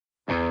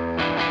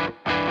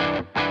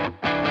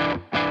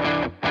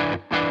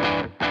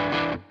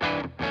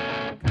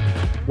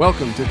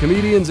Welcome to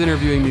Comedians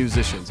Interviewing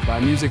Musicians by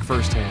Music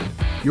Firsthand.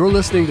 You're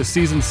listening to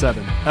Season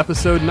 7,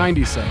 Episode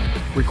 97,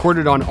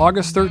 recorded on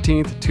August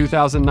 13th,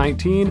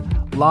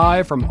 2019,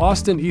 live from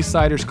Austin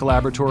Eastsiders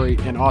Collaboratory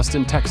in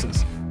Austin,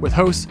 Texas, with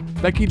hosts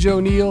Becky Jo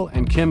Neal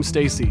and Kim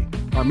Stacy.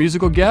 Our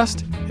musical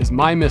guest is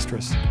My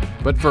Mistress.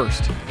 But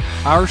first,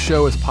 our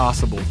show is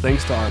possible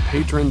thanks to our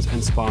patrons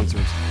and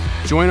sponsors.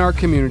 Join our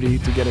community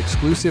to get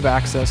exclusive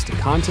access to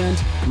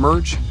content,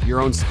 merch,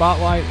 your own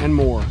spotlight, and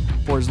more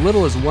for as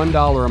little as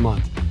 $1 a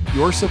month.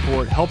 Your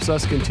support helps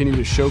us continue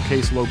to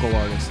showcase local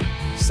artists.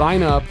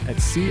 Sign up at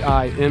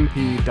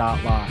CIMP.live.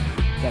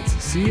 That's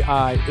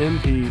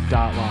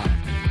CIMP.live.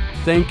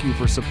 Thank you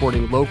for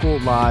supporting local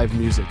live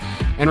music.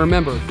 And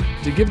remember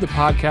to give the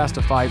podcast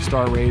a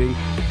 5-star rating.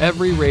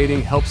 Every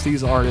rating helps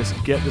these artists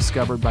get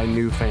discovered by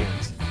new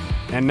fans.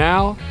 And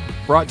now,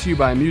 brought to you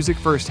by Music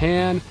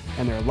Firsthand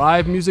and their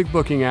live music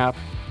booking app,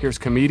 here's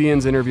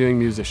Comedians Interviewing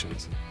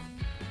Musicians.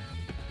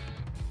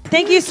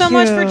 Thank you so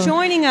much for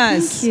joining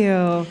us. Thank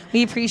you.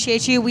 We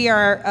appreciate you. We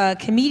are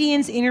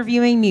Comedians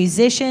Interviewing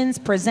Musicians,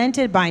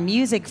 presented by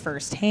Music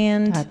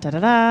Firsthand. Da, da, da,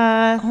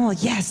 da. Oh,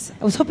 yes.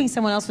 I was hoping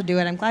someone else would do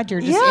it. I'm glad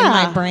you're just in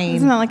my brain.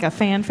 Isn't that like a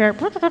fanfare?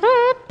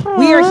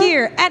 We are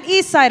here at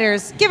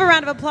Eastsiders. Give a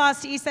round of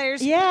applause to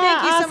Eastsiders.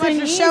 Yeah, thank you so much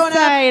for showing up.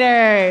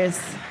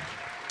 Eastsiders.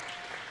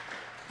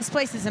 This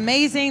place is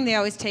amazing. They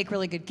always take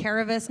really good care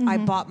of us. I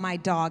bought my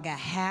dog a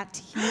hat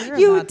here.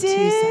 You about 2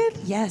 did?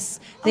 seconds. Yes.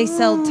 They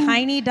sell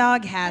tiny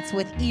dog hats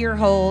with ear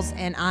holes,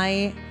 and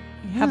I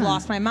have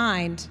lost my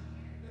mind.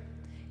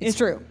 It's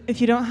true.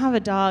 If you don't have a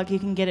dog, you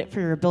can get it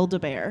for your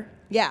Build-A-Bear.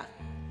 Yeah.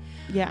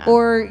 Yeah.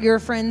 Or your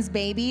friend's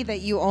baby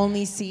that you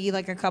only see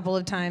like a couple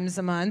of times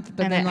a month,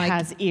 but and then it like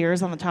has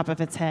ears on the top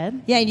of its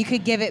head. yeah, and you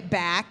could give it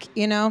back,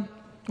 you know?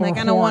 Or Like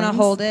I don't want to horns.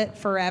 hold it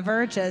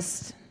forever,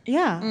 just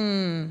Yeah.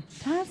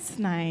 That's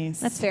nice.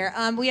 that's fair.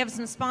 We have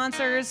some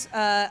sponsors,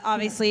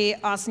 obviously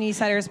Austin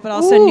Eastsiders, but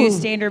also New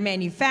Standard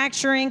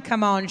Manufacturing.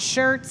 Come on,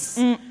 shirts.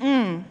 Come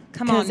on,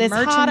 Because it's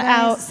hot merchandise.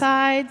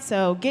 outside,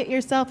 so get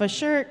yourself a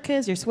shirt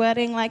because you're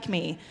sweating like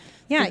me.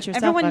 Yeah, Get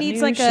yourself everyone a needs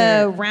new like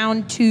shirt. a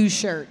round 2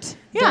 shirt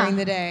Yeah. during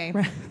the day.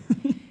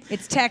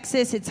 It's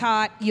Texas. It's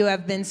hot. You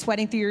have been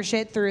sweating through your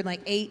shit through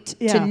like 8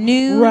 to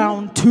noon.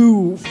 Round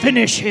 2,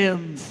 finish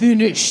him.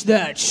 Finish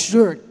that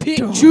shirt.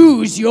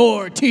 Choose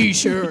your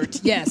T-shirt.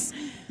 Yes.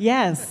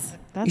 Yes.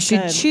 That's You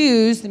should good.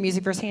 choose the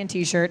Music Firsthand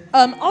T-shirt.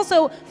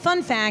 Also,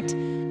 fun fact,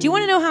 do you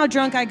want to know how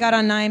drunk I got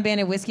on 9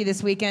 Banded Whiskey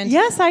this weekend?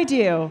 Yes, I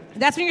do.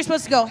 That's when you're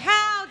supposed to go,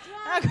 how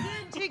drunk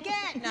did you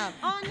get? No,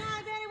 on 9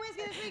 Banded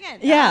Whiskey this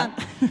weekend. Yeah.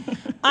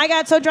 I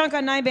got so drunk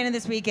on 9 Banded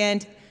this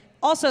weekend.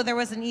 Also, there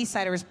was an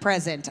Eastsiders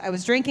present. I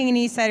was drinking an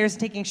Eastsiders and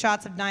taking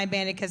shots of 9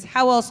 Banded because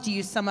how else do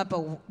you sum up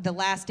the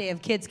last day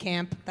of kids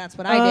camp? That's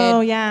what I did.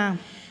 Oh, yeah.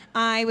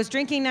 I was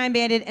drinking 9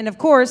 Banded, and of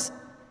course,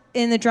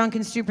 in the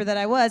drunken stupor that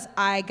I was,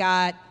 I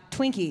got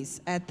Twinkies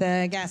at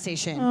the gas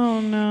station.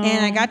 Oh, no.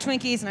 And I got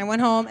Twinkies, and I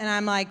went home, and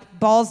I'm like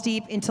balls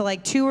deep into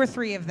like 2 or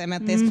 3 of them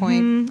at this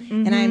point.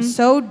 And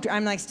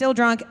I'm like still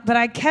drunk, but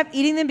I kept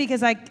eating them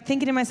because I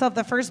thinking to myself,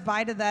 the first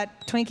bite of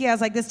that Twinkie, I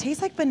was like, this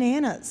tastes like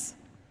bananas.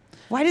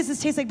 Why does this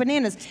taste like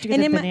bananas? Did you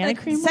get the banana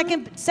cream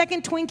one?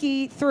 second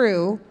Twinkie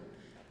through,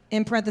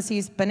 in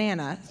parentheses,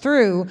 banana,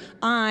 through,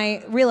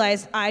 I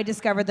realized I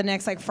discovered the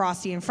next, like,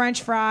 Frosty and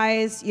French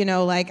fries. You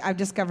know, like, I've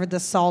discovered the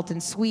salt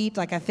and sweet.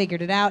 Like, I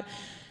figured it out.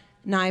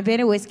 9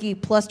 Banded Whiskey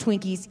plus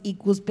Twinkies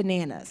equals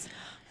bananas.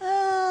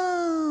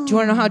 Oh. Do you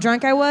want to know how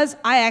drunk I was?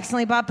 I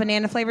accidentally bought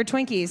banana-flavored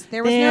Twinkies.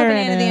 There was no There it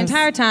banana the is.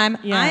 entire time.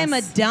 Yes. I am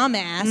a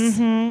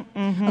dumbass,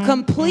 a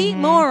complete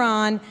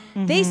moron.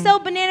 They sell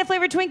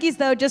banana-flavored Twinkies,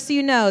 though, just so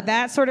you know.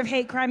 That sort of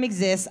hate crime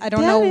exists. I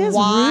don't know That is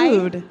why.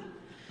 rude.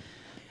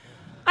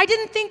 I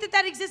didn't think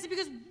that existed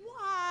because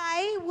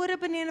why would a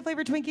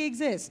banana-flavored Twinkie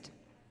exist?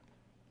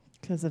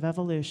 Because of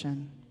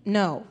evolution.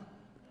 No.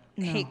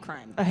 Hate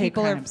crime. Hate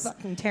People crimes. are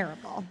fucking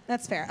terrible.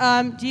 That's fair.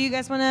 Do you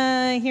guys want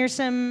to hear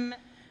some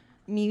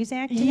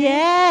music today?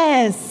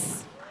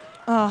 Yes.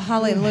 Oh, An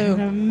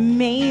hallelujah.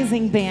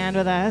 amazing band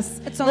with us.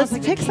 It's almost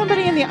Let's like pick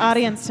somebody in the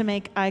audience to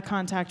make eye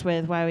contact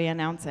with while we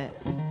announce it.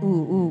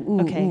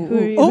 Okay,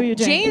 who are you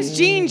doing? James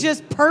Jean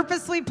just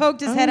purposely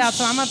poked his head out,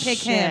 so I'm going to pick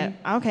him.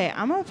 Okay,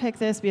 I'm going to pick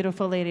this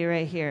beautiful lady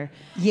right here.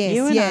 Yes,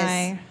 You and yes.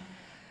 I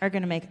are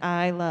going to make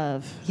I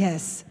Love.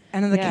 Yes.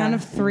 And on the count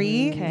of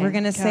 3, Okay, we're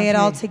going to count say it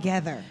all 3.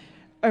 together.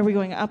 Are we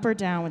going up or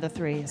down with the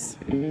 3s?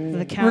 With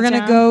the We're going to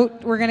countdown?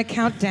 we're going to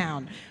count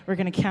down. We're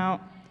going to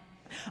count.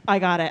 I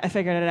got it. I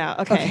figured it out.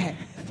 Okay.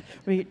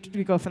 Okay.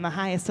 We go from the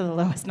highest to the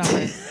lowest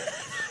number.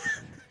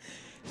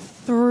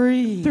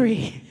 3.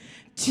 3,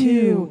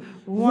 2,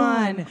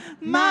 1.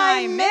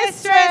 My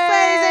mistress,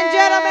 ladies and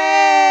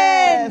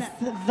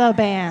gentlemen! The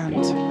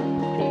band.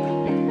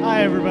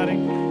 Hi, everybody.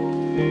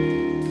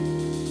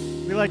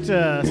 We like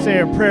to say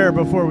a prayer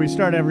before we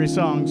start every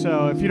song,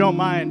 so if you don't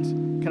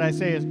mind, can I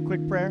say a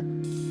quick prayer?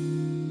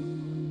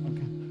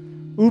 Okay.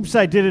 Oops,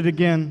 I did it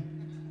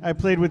again. I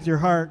played with your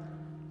heart,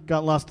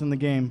 got lost in the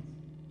game.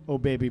 Oh,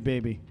 baby,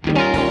 baby.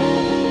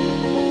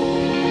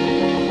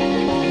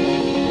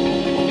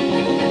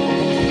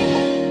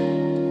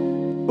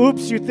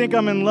 Oops, you think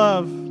I'm in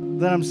love,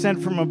 that I'm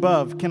sent from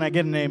above. Can I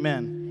get an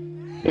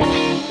amen?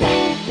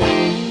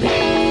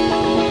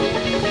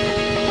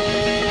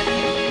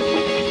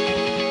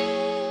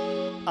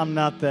 I'm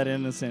not that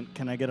innocent.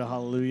 Can I get a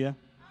hallelujah?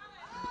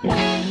 Can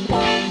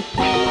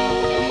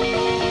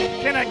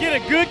I get a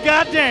good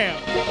goddamn?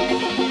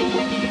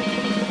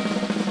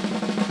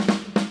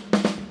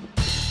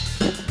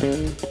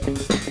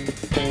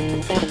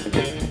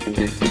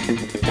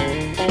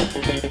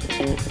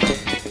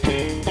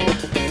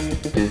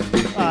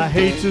 I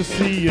hate to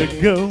see you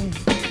go,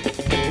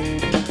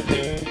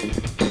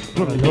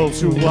 but I love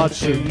to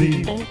watch you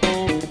leave.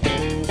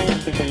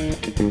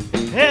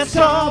 It's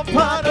all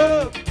part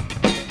of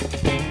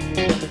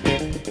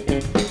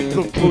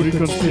the booty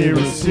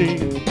conspiracy.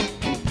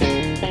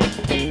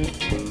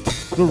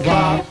 The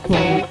right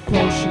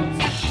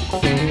proportions,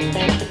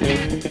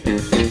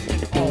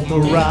 all the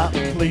right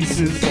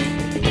places.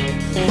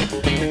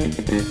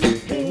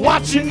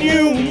 Watching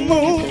you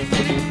move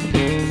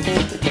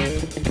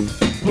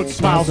put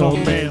smiles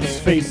on men's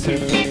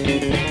faces.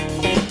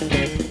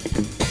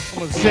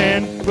 I'm a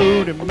Zen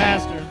booty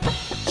master.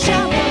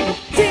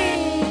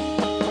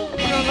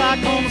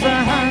 Like comes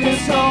behind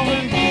this song.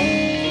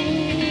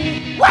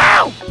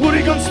 Wow!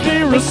 Booty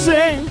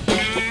conspiracy.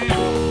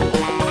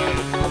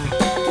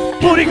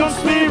 Booty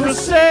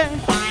conspiracy.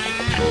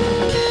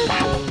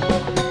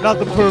 Not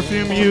the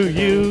perfume you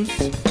use,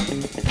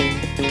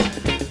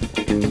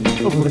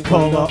 or the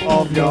color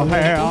of your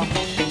hair.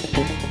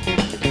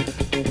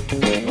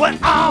 What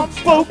I'm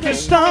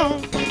focused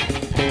on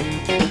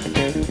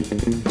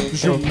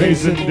is your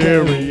amazing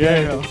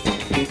derriere.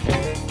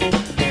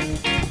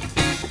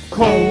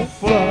 Cold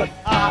foot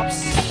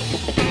ops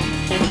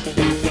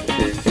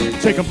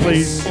taking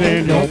place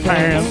in your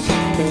pants,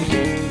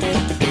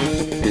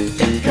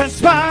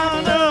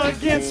 conspiring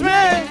against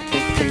me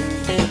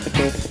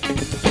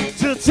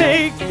to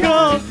take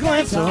your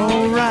glance.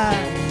 Alright,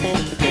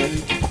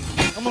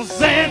 I'm a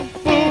Zen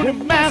booty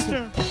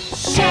master.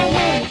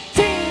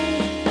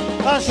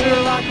 I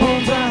Sherlock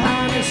Holmes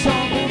behind me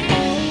something.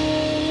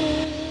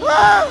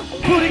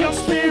 Booty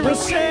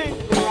conspiracy.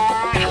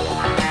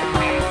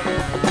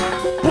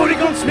 Booty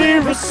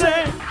conspiracy.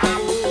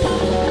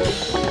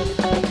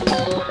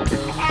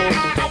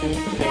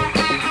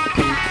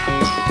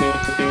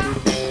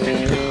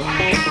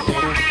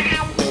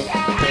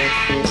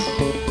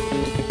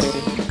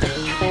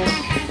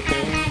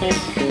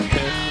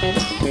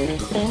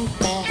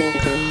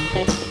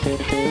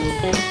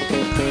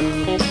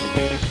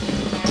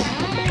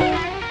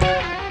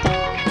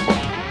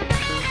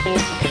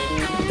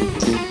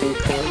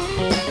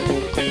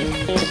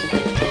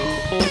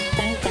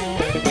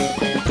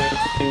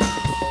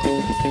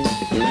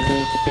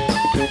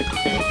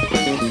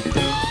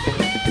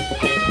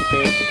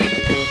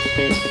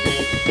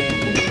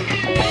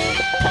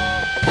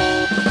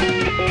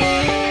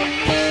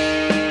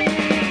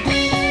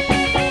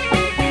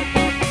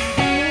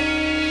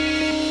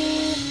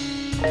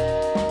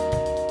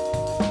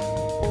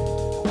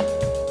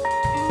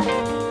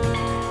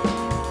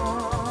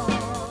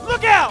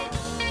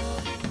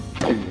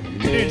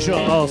 Ninja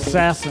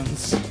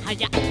assassins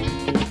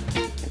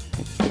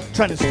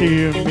trying to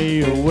steer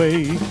me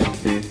away.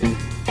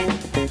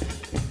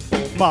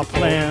 My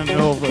plan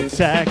of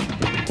attack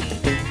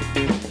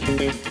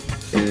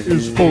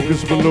is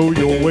focused below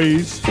your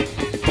waist.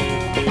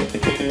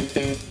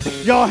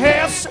 Your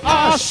hips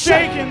are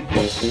shaking,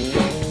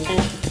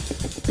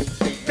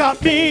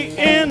 got me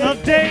in a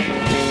daze.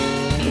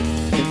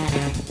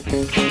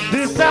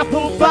 This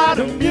apple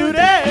bottom beauty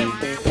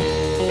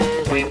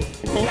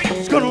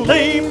is gonna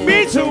lay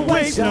me to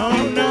waste. No,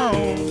 no,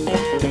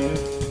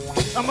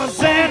 I'm a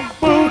Zen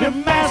booty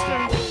master.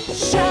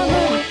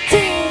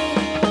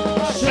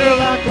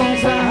 Sherlock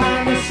Holmes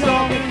behind the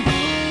storm.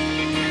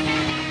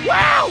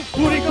 Wow!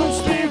 Booty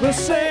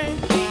conspiracy.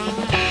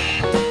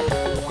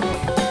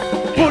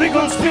 Booty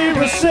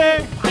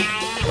conspiracy.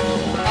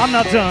 I'm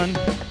not done.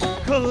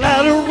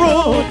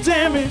 Collateral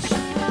damage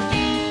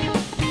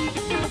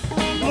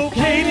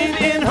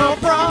located in her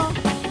bra.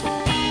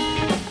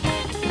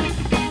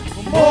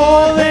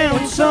 More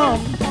than some,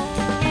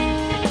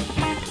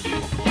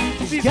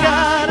 she's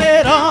got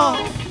it all.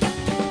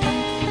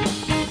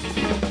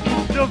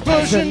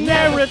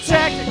 Diversionary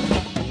tactic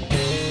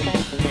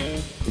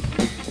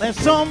that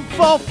some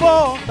fall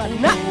for, but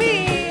not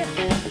me.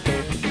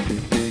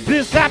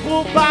 This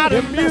apple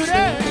bottom beauty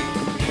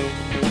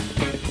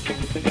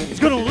is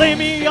gonna lay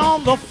me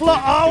on the floor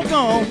all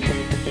gone.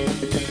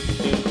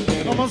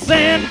 I'm a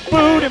Zen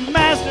booty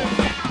master.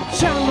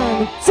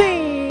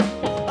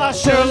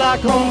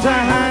 Sherlock Holmes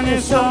behind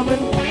his something.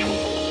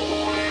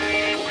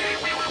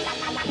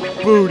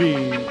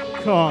 Booty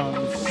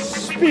conspiracy.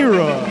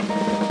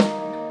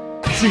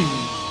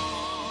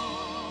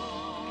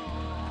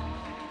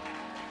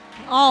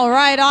 All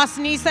right,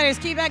 Austin Eastsiders,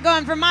 keep that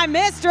going for my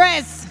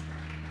mistress.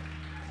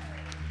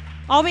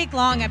 All week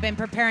long, I've been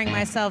preparing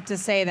myself to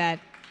say that.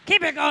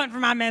 Keep it going for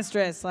my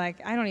mistress. Like,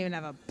 I don't even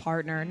have a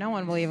partner. No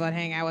one will even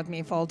hang out with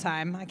me full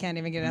time. I can't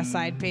even get a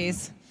side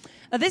piece.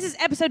 This is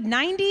episode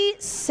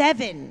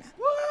 97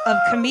 of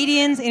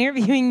Comedians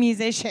Interviewing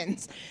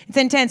Musicians. It's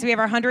intense. We have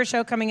our 100th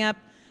show coming up.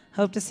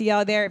 Hope to see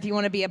y'all there. If you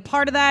want to be a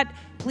part of that,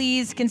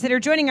 please consider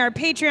joining our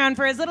Patreon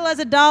for as little as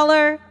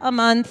 $1 a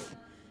month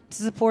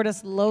to support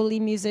us lowly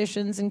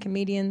musicians and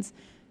comedians,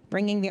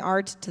 bringing the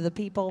art to the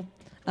people.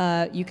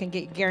 You can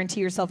guarantee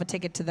yourself a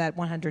ticket to that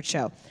 100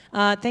 show.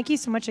 Thank you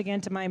so much again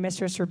to my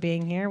mistress for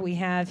being here. We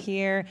have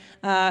here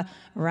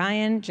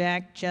Ryan,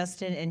 Jack,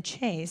 Justin, and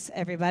Chase.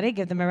 Everybody,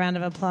 give them a round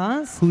of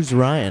applause. Who's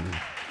Ryan?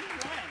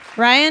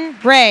 Ryan?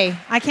 Ray.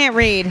 I can't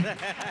read.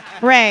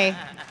 Ray.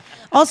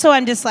 Also,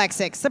 I'm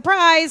dyslexic.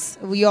 Surprise!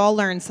 We all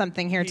learned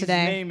something here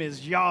today. His name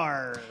is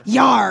Yar.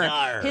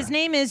 Yar. His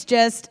name is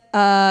just,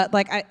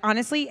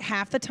 honestly,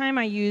 half the time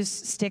I use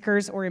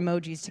stickers or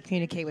emojis to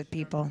communicate with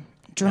people.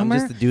 Drummer?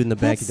 I'm just the dude in the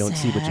back That's who don't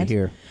see what you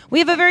hear. We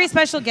have a very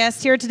special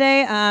guest here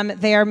today.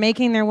 They are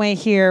making their way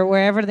here,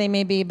 wherever they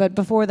may be. But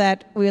before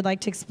that, we would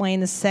like to explain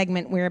the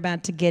segment we're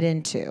about to get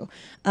into.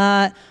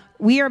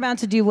 We are about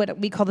to do what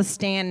we call the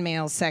Stan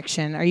Mail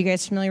section. Are you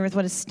guys familiar with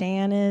what a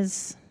Stan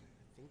is?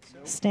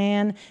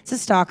 Stan? It's a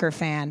stalker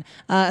fan.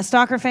 A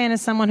stalker fan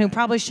is someone who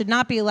probably should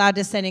not be allowed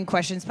to send in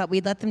questions, but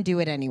we let them do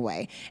it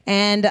anyway.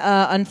 And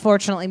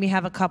unfortunately, we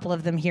have a couple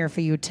of them here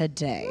for you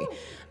today.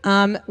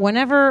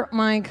 Whenever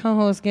my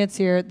co-host gets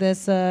here,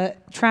 this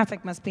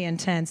traffic must be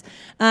intense.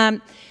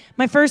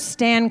 My first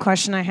Stan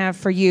question I have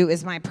for you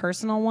is my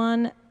personal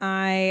one.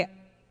 I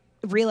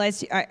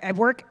realized I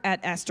work at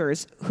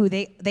Esther's, who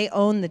they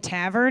own the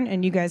tavern,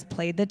 and you guys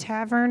played the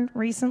tavern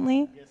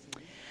recently. Yes.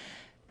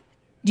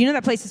 Do you know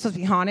that place is supposed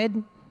to be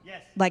haunted?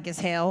 Yes. Like as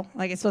hell?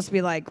 Like it's supposed to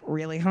be like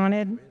really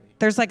haunted? Really?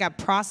 There's like a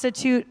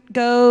prostitute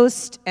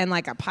ghost and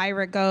like a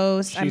pirate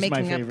ghost. I'm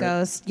making up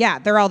ghosts. Yeah,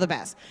 they're all the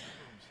best.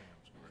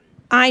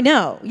 I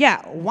know.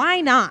 Yeah, why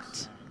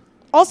not?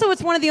 Also,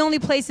 it's one of the only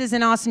places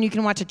in Austin you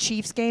can watch a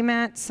Chiefs game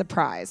at.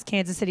 Surprise.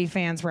 Kansas City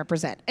fans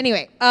represent.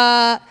 Anyway,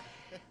 I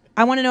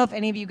want to know if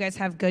any of you guys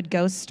have good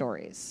ghost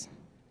stories.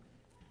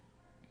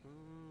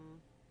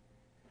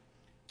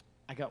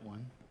 I got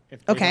one.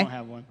 If they don't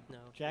have one. No.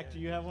 Jack, do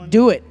you have one?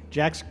 Do it.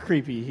 Jack's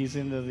creepy. He's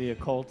into the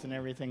occult and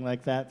everything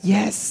like that. So.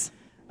 Yes.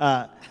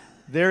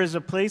 There is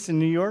a place in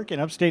New York, in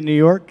upstate New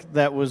York,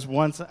 that was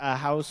once a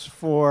house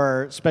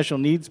for special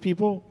needs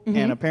people,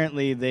 and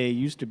apparently they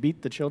used to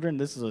beat the children.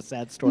 This is a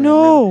sad story.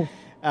 No.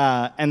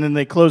 And then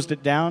they closed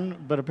it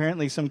down, but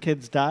apparently some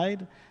kids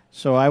died.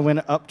 So I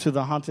went up to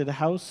the haunted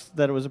house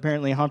that was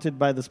apparently haunted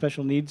by the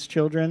special needs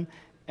children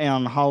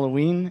on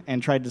Halloween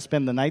and tried to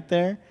spend the night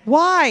there.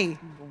 Why?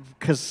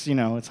 Because,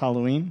 it's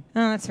Halloween.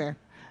 Oh, that's fair.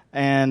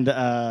 And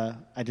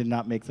I did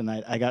not make the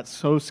night. I got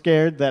so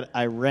scared that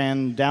I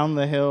ran down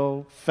the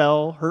hill,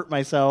 fell, hurt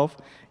myself,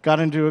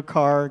 got into a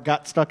car,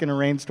 got stuck in a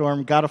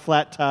rainstorm, got a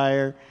flat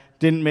tire,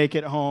 didn't make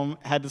it home,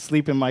 had to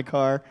sleep in my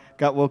car,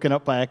 got woken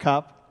up by a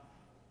cop.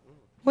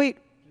 Wait,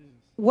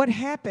 what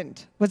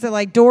happened? Was it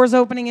like doors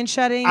opening and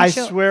shutting? I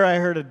swear I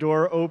heard a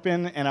door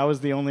open, and I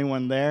was the only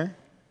one there.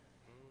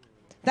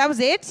 That was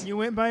it? You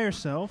went by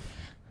yourself?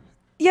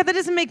 Yeah, that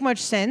doesn't make much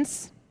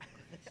sense.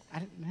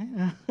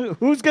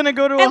 Who's gonna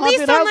go to a haunted house? At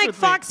least on like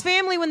Fox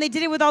Family, when they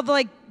did it with all the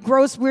like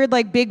gross, weird,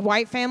 like big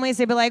white families,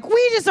 they'd be like,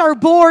 "We just are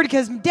bored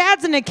because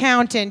Dad's an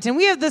accountant and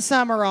we have the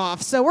summer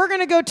off, so we're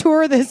gonna go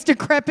tour this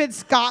decrepit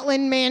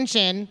Scotland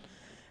mansion."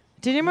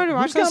 Did anybody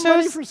watch those shows?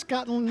 Money for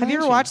Scotland Have you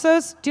ever watched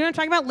those? Do you know what I'm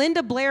talking about?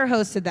 Linda Blair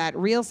hosted that.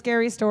 Real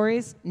Scary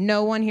Stories.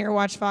 No one here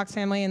watched Fox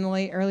Family in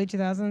the early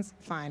 2000s.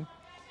 Fine.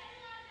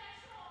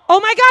 Oh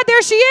my God,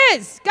 there she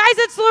is, guys!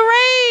 It's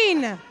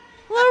Lorraine.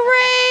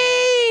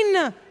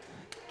 Lorraine.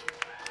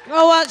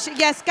 Oh, well,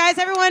 yes, guys,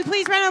 everyone,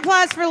 please round of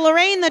applause for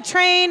Lorraine the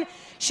Train.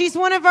 She's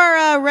one of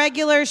our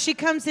regulars. She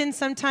comes in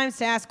sometimes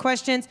to ask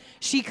questions.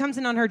 She comes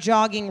in on her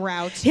jogging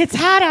route. It's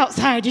hot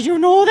outside. Did you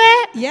know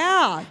that?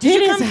 Yeah.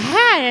 It is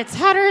hot. It's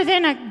hotter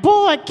than a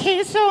bowl of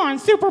queso on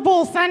Super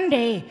Bowl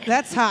Sunday.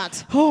 That's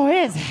hot. Oh,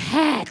 it's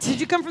hot. Did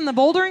you come from the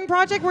bouldering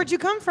project? Where'd you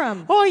come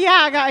from? Oh,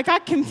 yeah, I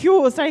got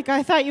confused.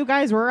 I thought you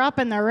guys were up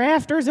in the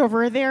rafters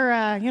over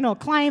there,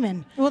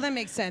 climbing. Well, that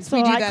makes sense. So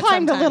we do I that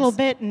climbed sometimes. a little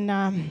bit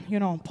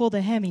and, pulled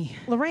a Hemi.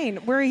 Lorraine,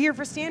 we're here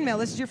for Stan Mail.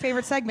 This is your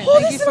favorite segment. Oh,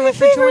 Thank you so much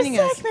for joining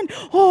us.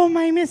 Oh,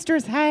 my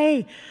mistress,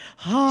 hi.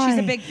 Hi. She's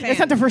a big fan. It's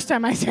not the first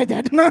time I said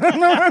that.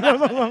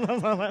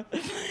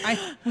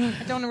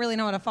 I don't really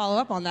know how to follow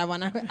up on that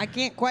one. I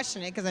can't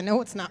question it because I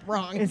know it's not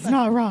wrong. It's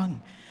not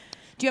wrong.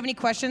 Do you have any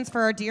questions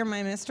for our dear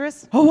my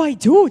mistress? Oh, I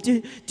do. Do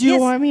you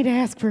Yes. want me to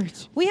ask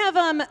first? We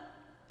have,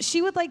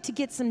 she would like to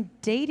get some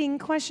dating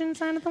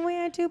questions out of the way,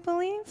 I do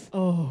believe.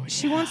 Oh,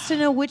 She wants to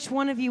know which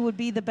one of you would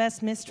be the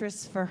best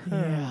mistress for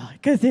her. yeah,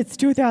 because it's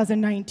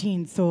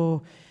 2019,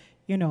 so,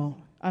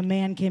 a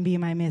man can be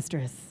my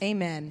mistress.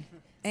 Amen.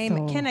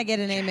 Amen. So- Can I get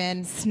an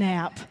amen?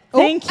 Snap. Oh.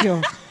 Thank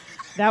you.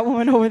 That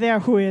woman over there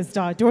who is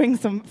doing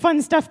some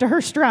fun stuff to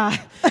her straw.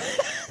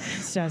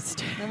 It's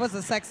just... It was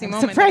a sexy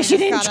moment. Surprised that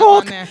she you didn't just got up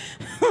on choke. there.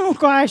 Oh,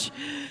 gosh.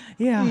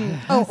 Yeah.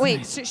 Oh, that's wait.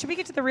 nice. Should we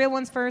get to the real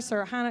ones first,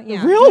 or how?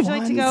 Yeah. real Would you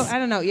like to go? ones? I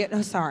don't know. Yeah.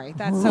 Oh, sorry.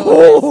 That's so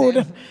Rude.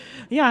 offensive.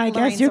 Yeah, I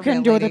Lorraine's guess you a real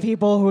can do the lady.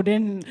 people who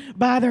didn't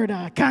bother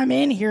to come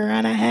in here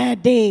on a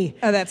hot day.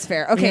 Oh, that's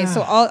fair. Okay, Yeah.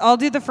 so I'll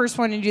do the first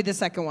one and you do the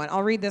second one.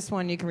 I'll read this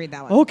one. You can read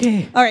that one.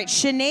 Okay. All right.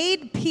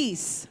 Sinead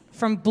Peace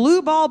from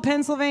Blue Ball,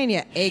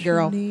 Pennsylvania. Hey,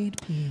 girl.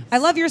 I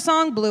love your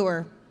song,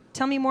 Bluer.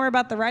 Tell me more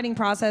about the writing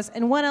process,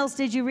 and what else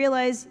did you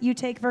realize you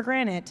take for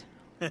granted?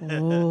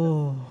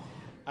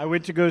 I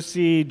went to go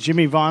see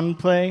Jimmy Vaughn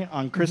play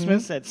on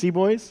Christmas at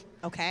Seaboys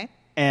Okay.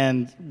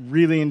 and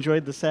really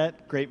enjoyed the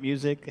set. Great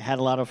music, had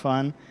a lot of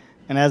fun.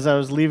 And as I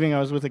was leaving, I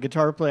was with a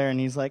guitar player, and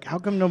he's like, how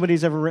come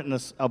nobody's ever written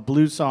a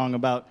blues song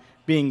about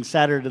being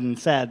sadder than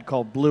sad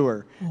called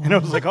Bluer? And I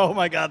was like, oh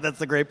my God,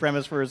 that's a great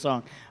premise for a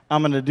song.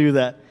 I'm going to do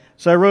that.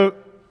 So I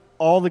wrote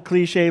all the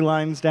cliche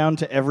lines down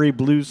to every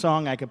blues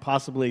song I could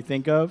possibly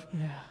think of,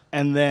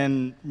 and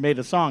then made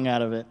a song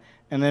out of it.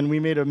 And then we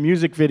made a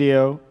music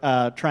video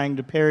trying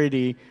to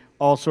parody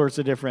all sorts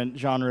of different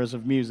genres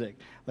of music,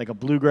 like a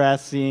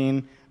bluegrass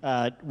scene.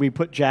 We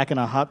put Jack in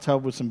a hot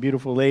tub with some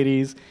beautiful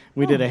ladies.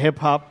 We did a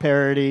hip-hop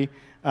parody.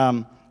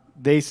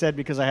 They said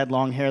because I had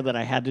long hair that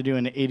I had to do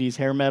an 80s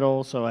hair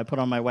metal, so I put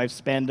on my wife's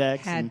spandex.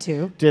 Had and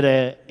to. Did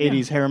a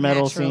 80s hair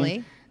metal Naturally.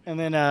 scene. And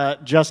then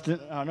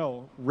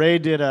Ray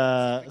did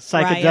a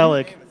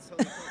psychedelic.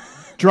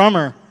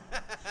 Drummer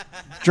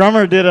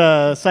did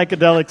a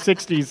psychedelic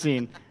 60s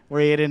scene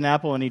where he ate an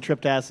apple and he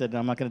tripped acid. And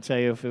I'm not going to tell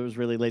you if it was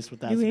really laced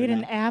with acid. You or ate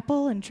an not.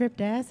 apple and tripped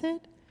acid?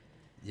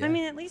 I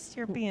mean, at least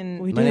you're being.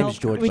 We My did, name is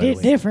George, we by the did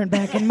way. different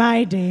back in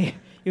my day.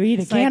 You eat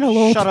a It's like,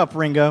 cantaloupe. Shut up,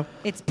 Ringo.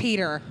 It's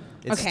Peter.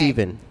 It's okay.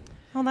 Steven.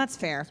 Well, that's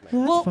fair.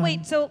 Well, that's Well, fine.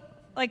 wait. So,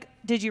 like,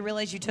 did you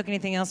realize you took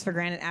anything else for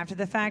granted after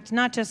the fact?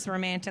 Not just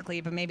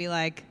romantically, but maybe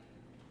like.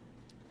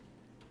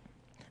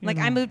 Like,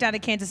 I moved out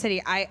of Kansas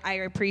City. I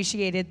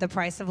appreciated the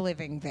price of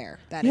living there.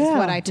 That is Yeah,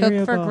 what I there took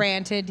you for go.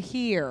 granted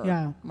here.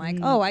 Yeah. I'm like,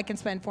 oh, I can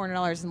spend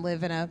 $400 and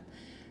live in a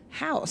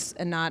house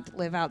and not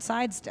live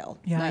outside still.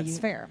 Yeah, That's you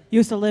fair.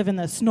 Used to live in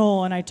the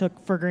snow, and I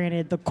took for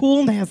granted the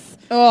coolness.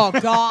 Oh,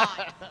 God.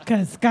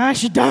 Because,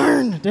 gosh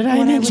darn, did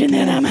I mention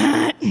that I'm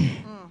hot?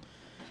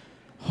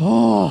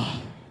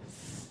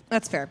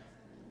 That's fair.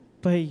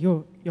 But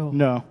yo.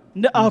 No.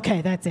 No,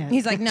 okay, that's it.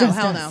 He's like, no, Just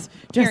hell us. no.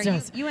 Just Here,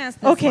 us. you ask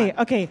this Okay, one.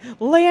 okay.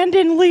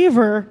 Landon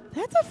Lever,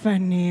 that's a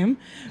fun name,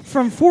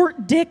 from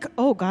Fort Dick,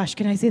 oh gosh,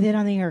 can I say that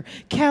on the air?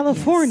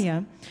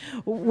 California.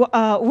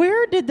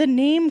 Where did the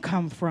name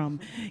come from?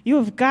 You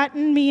have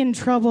gotten me in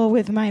trouble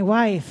with my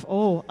wife.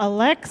 Oh,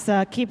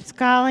 Alexa keeps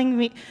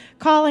calling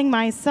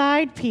my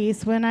side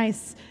piece when I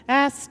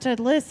asked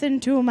to listen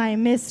to my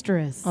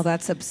mistress. Oh,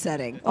 that's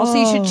upsetting. Also,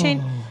 you should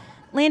change.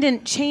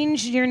 Landon,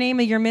 change your name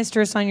of your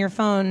mistress on your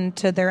phone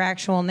to their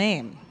actual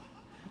name.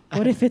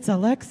 What if it's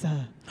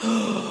Alexa?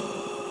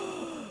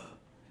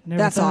 Never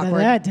That's thought awkward.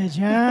 of that, did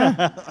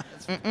ya?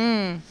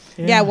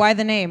 Yeah, why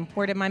the name?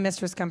 Where did my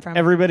mistress come from?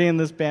 Everybody in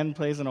this band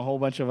plays in a whole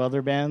bunch of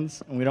other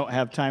bands, and we don't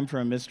have time for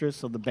a mistress,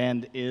 so the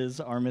band is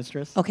our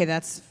mistress. Okay,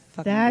 that's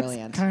fucking That's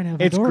brilliant. kind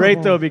of It's adorable.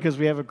 great though because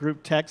we have a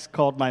group text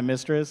called My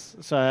Mistress.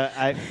 So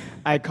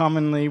I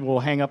commonly will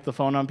hang up the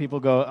phone on people.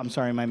 Go, I'm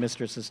sorry, my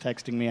mistress is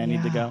texting me. I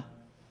need to Yeah. go.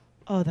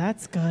 Oh,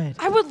 that's good.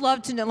 I would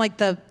love to know, like,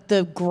 the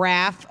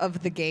graph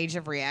of the gauge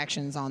of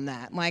reactions on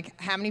that. Like,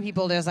 how many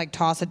people just, like,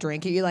 toss a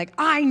drink at you, like,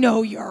 I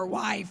know your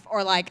wife,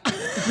 or, like,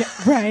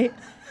 Right.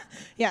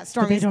 yeah,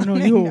 Stormy. don't know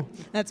you.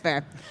 That's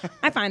fair.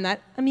 I find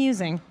that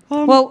amusing.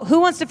 Well, who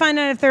wants to find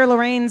out if they're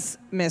Lorraine's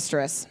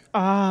mistress?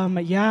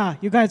 Yeah,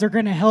 you guys are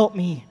gonna help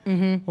me.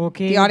 Mm-hmm.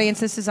 Okay. The audience,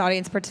 this is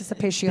audience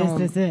participation.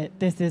 This is it.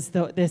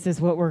 This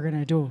is what we're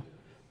gonna do.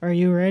 Are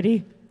you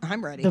ready?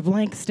 I'm ready. The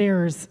blank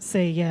stares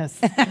say yes.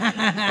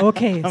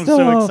 Okay, I'm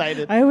so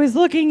excited. I was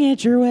looking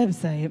at your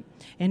website,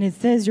 and it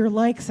says your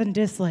likes and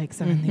dislikes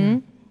on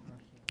there.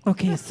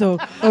 Okay, so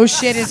Oh,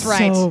 shit is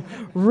right. So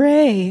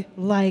Ray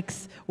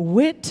likes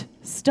wit,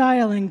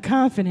 style, and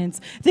confidence.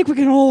 I think we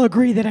can all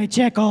agree that I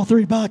check all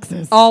three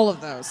boxes. All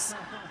of those.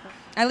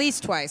 At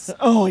least twice.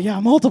 Oh, yeah,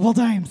 multiple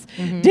times.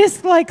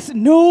 Dislikes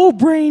no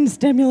brain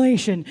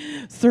stimulation.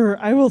 Sir,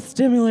 I will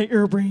stimulate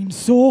your brain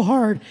so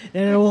hard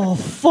that it will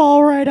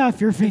fall right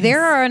off your face.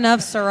 There are enough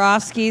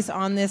Swarovskis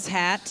on this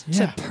hat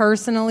Yeah. to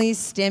personally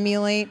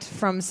stimulate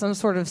from some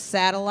sort of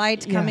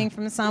satellite Yeah. coming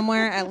from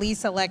somewhere, at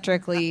least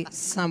electrically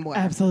somewhere.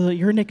 Absolutely.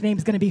 Your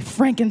nickname's going to be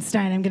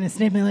Frankenstein. I'm going to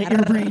stimulate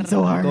your brain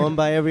so hard. Going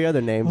by every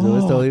other name, so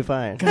it's totally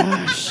fine.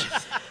 Gosh.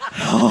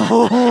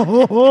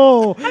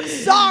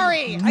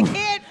 Sorry, I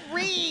can't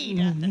read.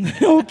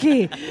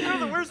 Okay. You know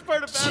the worst part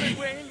about it,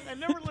 Wayne? I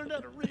never learned how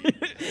to read.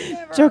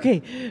 It's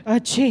okay.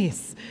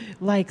 Chase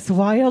likes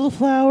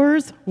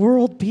wildflowers,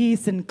 world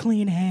peace, and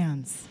clean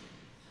hands.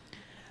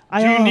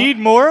 Do you need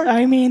more?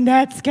 I mean,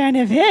 that's kind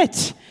of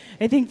it.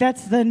 I think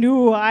that's the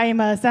new I'm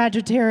a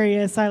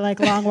Sagittarius. I like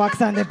long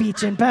walks on the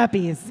beach and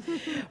puppies.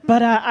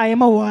 But I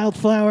am a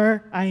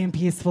wildflower. I am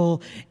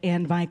peaceful,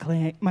 and my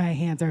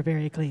hands are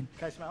very clean.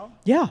 Can I smell?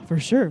 Yeah, for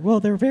sure. Well,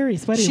 they're very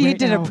sweaty She right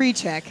did now. a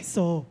pre-check.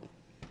 So,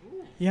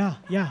 yeah.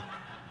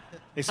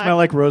 They smell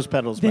like rose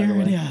petals, by the There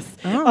way.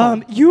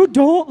 it is. You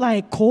don't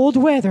like cold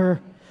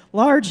weather,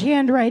 large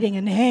handwriting,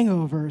 and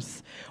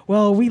hangovers.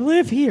 Well, we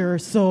live here,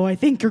 so I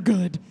think you're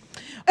good.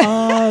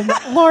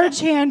 Large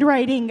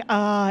handwriting,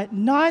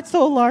 not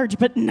so large,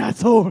 but not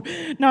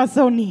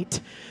so neat.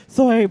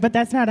 So, but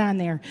that's not on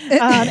there.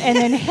 And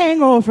then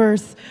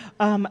hangovers,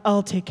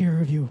 I'll take care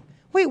of you.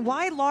 Wait,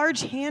 why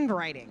large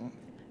handwriting?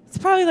 It's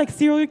probably like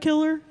serial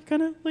killer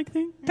kind of like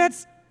thing.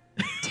 That's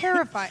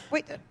terrifying.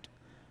 Wait,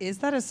 is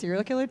that a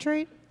serial killer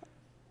trait?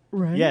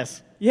 Right.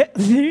 Yes. Yeah.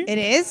 See? It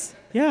is?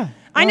 Yeah.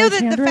 I know Large that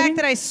the handwriting. fact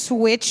that I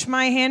switch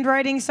my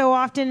handwriting so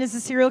often is a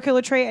serial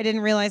killer trait. I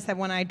didn't realize that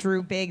when I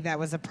drew big, that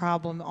was a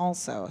problem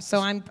also. So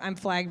I'm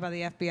flagged by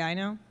the FBI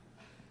now?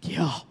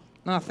 Yeah.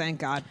 Oh, thank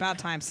God. About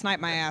time. Snipe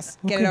my ass.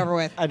 Get it over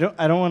with. I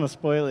don't want to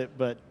spoil it,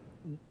 but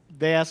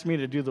they asked me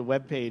to do the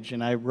webpage,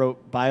 and I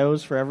wrote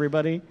bios for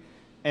everybody,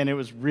 and it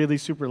was really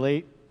super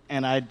late,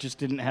 and I just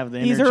didn't have the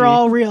energy. These are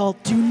all real.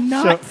 Do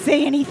not So-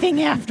 say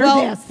anything after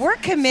Well, this. we're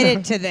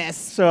committed to this.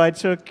 So I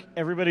took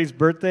everybody's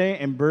birthday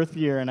and birth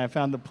year, and I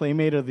found the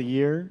Playmate of the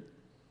Year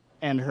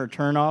and her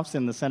turnoffs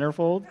in the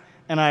centerfold,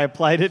 and I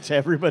applied it to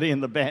everybody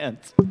in the band.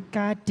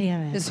 God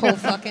damn it. This whole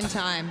fucking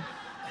time.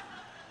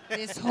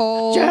 This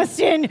whole...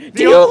 Justin,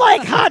 do you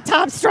like hot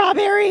top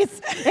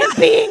strawberries and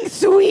being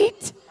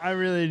sweet? I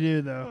really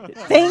do, though.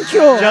 Thank you.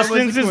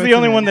 Justin's is the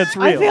only one that's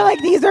real. I feel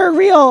like these are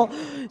real.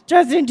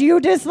 Justin, do you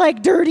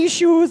dislike dirty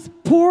shoes,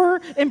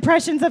 poor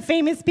impressions of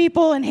famous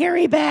people, and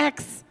hairy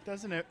backs?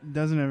 Doesn't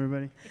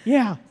everybody?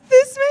 Yeah.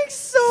 This makes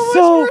so much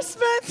more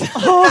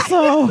sense.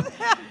 Also,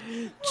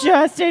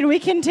 Justin, we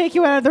can take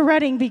you out of the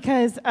Reading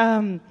because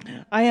I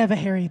have a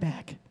hairy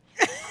back.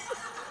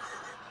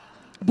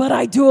 But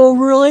I do a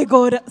really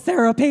good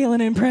Sarah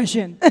Palin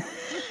impression.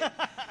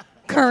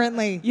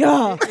 Currently.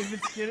 Yeah.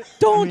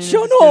 Don't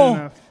you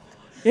know?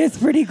 It's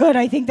pretty good.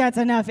 I think that's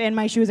enough, and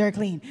my shoes are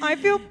clean. I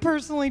feel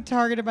personally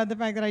targeted by the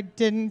fact that I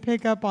didn't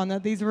pick up on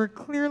that. These were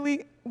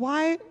clearly...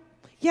 Why?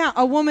 Yeah,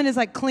 a woman is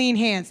like clean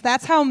hands.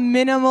 That's how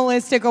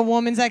minimalistic a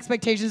woman's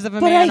expectations of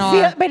a man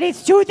are. But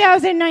it's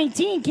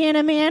 2019. Can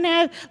a man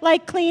have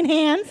like clean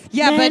hands?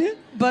 Yeah, Men?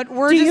 but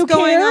we're Do you just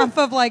going care? off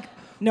of like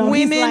No,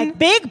 women, he's like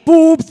big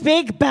boobs,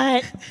 big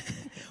butt.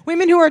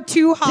 women who are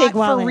too hot Big for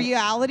wallet.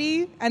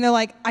 reality, and they're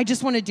like, I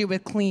just want to do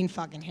with clean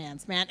fucking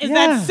hands, man. Is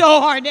Yeah. that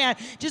so hard? Yeah,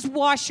 just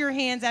wash your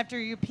hands after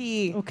you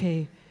pee.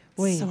 Okay,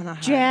 wait. So not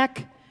hard.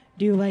 Jack,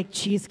 do you like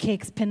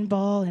cheesecakes,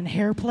 pinball, and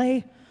hair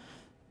play?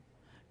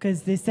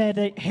 Because they said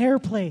that hair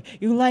play.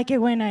 You like it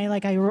when I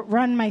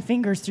run my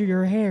fingers through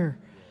your hair.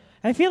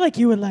 I feel like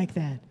you would like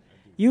that.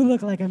 You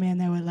look like a man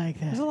that would like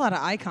that. There's a lot of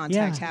eye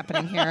contact Yeah.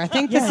 happening here. I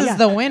think Yeah, this is yeah.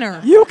 the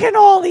winner. You can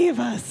all leave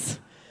us.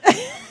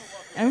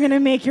 I'm going to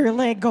make your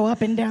leg go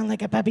up and down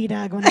like a puppy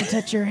dog when I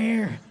touch your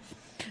hair.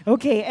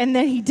 Okay, and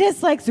then he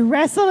dislikes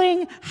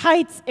wrestling,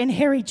 heights, and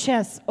hairy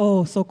chests.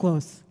 Oh, so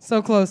close.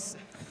 So close.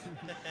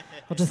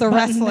 I'll just the button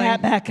wrestling.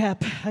 that back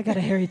up. I got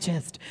a hairy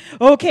chest.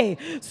 Okay,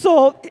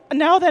 so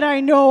now that I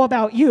know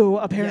about you,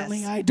 apparently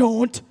Yes. I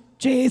don't,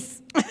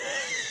 Jace.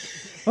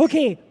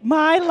 Okay,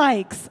 my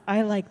likes.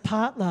 I like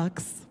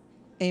potlucks,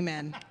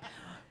 Amen.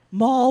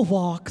 mall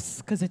walks,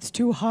 because it's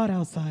too hot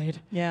outside.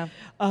 Yeah.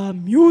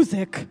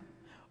 Music,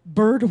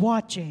 bird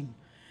watching,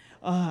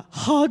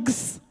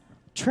 hugs,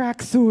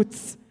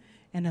 tracksuits,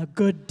 and a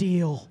good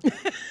deal.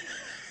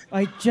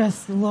 I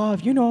just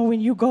love,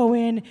 when you go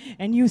in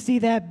and you see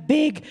that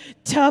big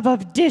tub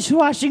of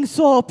dishwashing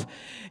soap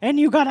and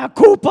you got a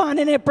coupon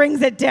and it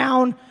brings it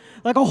down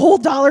like a whole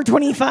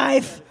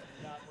 $1.25.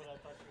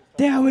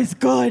 That was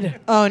good.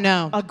 Oh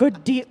no. A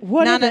good deal.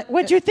 What Not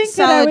do you think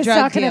that I solid was drug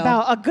talking deal.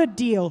 about? A good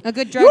deal. A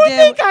good drug you deal.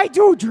 think I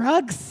do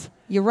drugs?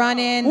 You run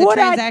in, the Would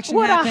transaction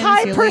a happens,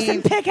 high you person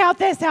leave. pick out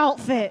this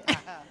outfit?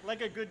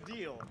 Like a good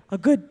deal. A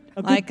good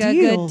Like deal. a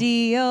good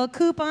deal.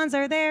 Coupons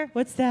are there.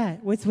 What's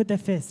that? What's with the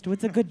fist?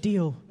 What's a good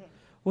deal?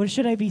 What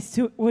should I be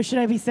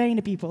saying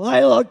to people?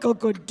 I like a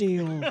good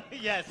deal.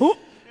 Yes.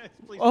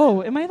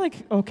 Oh, am I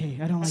like okay?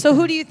 I don't like. So that.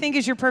 who do you think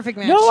is your perfect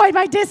match? No,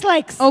 my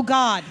dislikes. Oh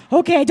God.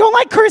 Okay, I don't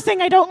like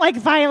cursing. I don't like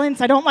violence.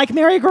 I don't like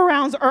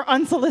merry-go-rounds or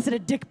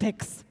unsolicited dick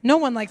pics. No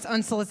one likes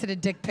unsolicited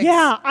dick pics.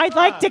 Yeah, I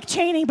like Dick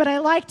Cheney, but I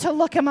like to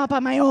look him up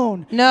on my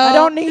own. No. I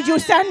don't need you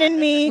sending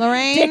me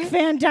Lorraine? Dick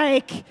Van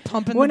Dyke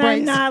Pumping the when I'm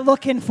brakes. not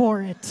looking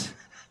for it.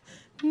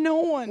 No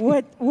one.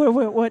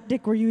 What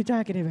dick were you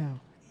talking about?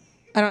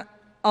 I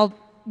don't.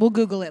 We'll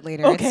Google it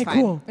later. Okay, it's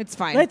fine. cool. It's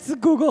fine. Let's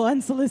Google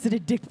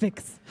unsolicited dick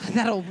pics.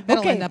 That'll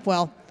Okay. end up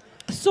well.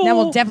 So Now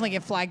we'll definitely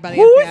get flagged by the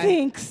who FBI.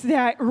 thinks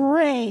that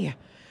Ray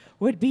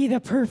would be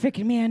the perfect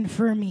man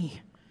for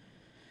me?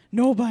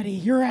 Nobody.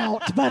 You're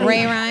out, buddy.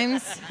 Ray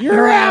Rhymes.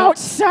 You're out.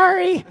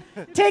 Sorry.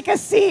 Take a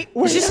seat.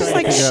 It's just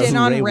like figure out shit who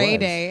on Ray Ray was.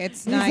 Day.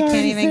 It's He's not. I can't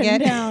already even sitting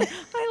get. down.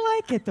 I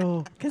like it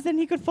though, because then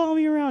he could follow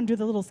me around, do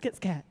the little skit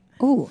scat.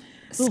 Ooh.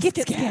 Little Skit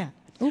skit scat.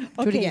 Ooh, do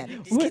it Okay.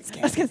 again. What- Skit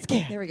scat. a skit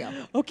scat. There we go.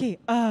 Okay.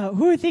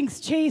 Who thinks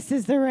Chase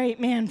is the right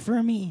man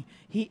for me?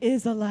 He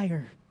is a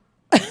liar.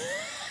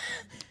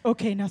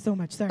 Okay, not so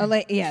much.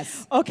 Sorry.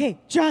 Yes. Okay,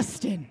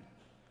 Justin.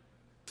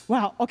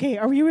 Wow. Okay,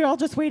 are we all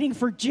just waiting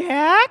for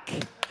Jack?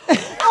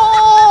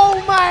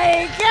 Oh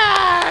my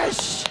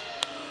gosh!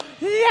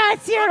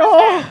 That's it.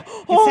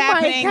 Oh my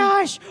happening.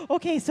 gosh.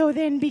 Okay, so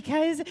then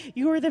because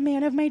you're the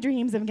man of my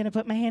dreams, I'm going to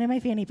put my hand in my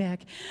fanny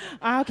pack.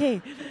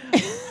 Okay.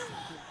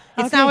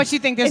 It's not what you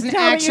think. There's It's an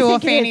not what you actual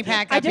think it fanny is.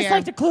 pack I up just here.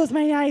 like to close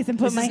my eyes and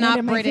put This my is hand not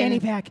in my Britain. fanny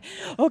pack.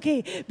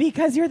 Okay,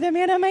 because you're the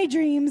man of my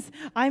dreams,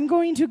 I'm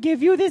going to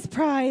give you this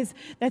prize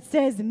that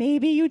says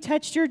maybe you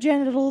touched your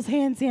genitals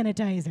hand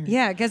sanitizer.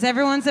 Yeah, because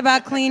everyone's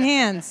about clean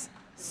hands.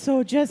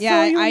 So just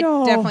Yeah, so you I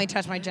know, definitely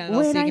touched my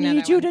genitals. when so you I can have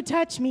need that you one. to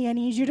touch me, I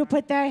need you to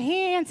put that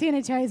hand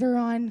sanitizer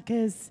on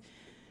because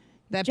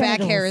That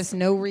back hair genitals.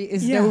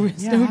 is no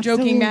absolutely.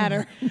 joking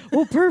matter.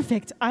 Well,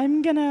 perfect.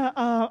 I'm gonna.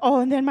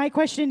 And then my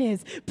question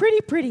is: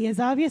 Pretty is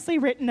obviously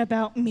written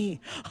about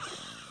me.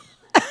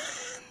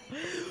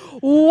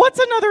 What's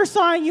another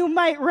song you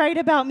might write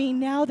about me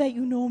now that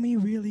you know me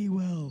really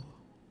well?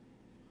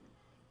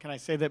 Can I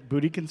say that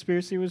Booty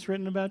Conspiracy was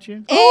written about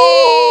you?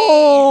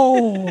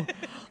 Oh,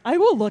 I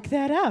will look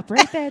that up.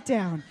 Write that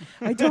down.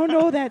 I don't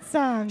know that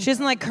song. She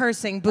doesn't like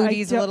cursing.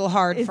 Booty's I a little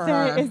hard is for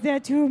that, her. Is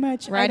that too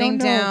much? I Writing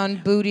don't know. down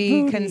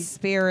booty, Booty.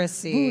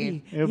 conspiracy.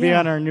 Booty. It'll be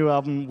on our new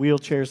album,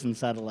 Wheelchairs and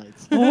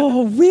Satellites.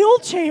 Oh,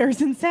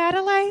 wheelchairs and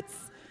satellites.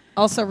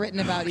 Also written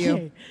about you.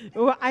 Okay.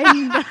 Well,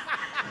 I'm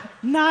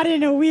not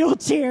in a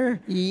wheelchair.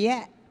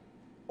 Yeah.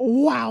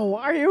 Wow.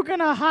 Are you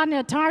gonna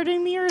Hanya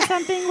Tarding me or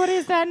something? What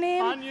is that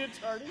name?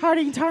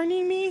 Harding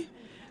Tarding me?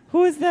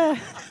 Who is the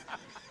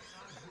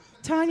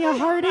Tanya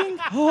Harding?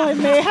 Oh, I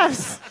may have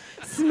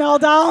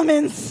smelled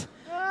almonds.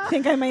 I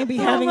think I might be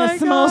having a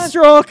small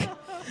stroke.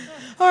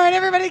 All right,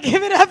 everybody,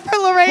 give it up for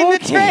Lorraine the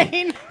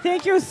Train.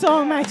 Thank you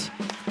so much.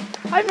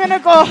 I'm gonna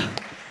go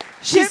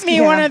ship me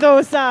one of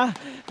those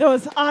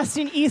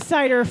Austin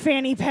Eastsider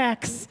fanny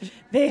packs.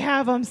 They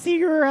have them. See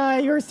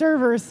your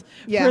servers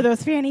for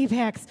those fanny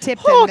packs. Tip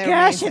them, Oh they're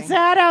gosh, amazing. it's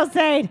hot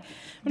outside.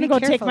 I'm Be gonna go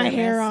take careful my of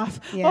hair this. off.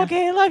 Yeah.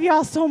 Okay, I love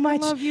y'all so much.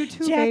 love you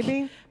too, Jack,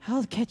 baby.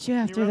 I'll catch you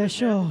after the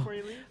show.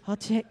 I'll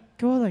check.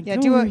 Go on. Yeah,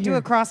 come do over a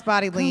here.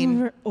 crossbody Come lean.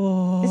 over-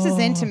 Oh, This is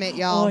intimate,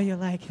 y'all. Oh, you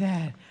like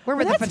that? Where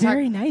were the That's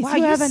very photog- nice. Wow, you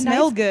you have a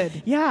smell nice,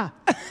 good. Yeah.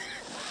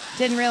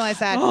 Didn't realize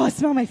that. Oh, I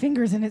smell my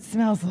fingers and it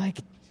smells like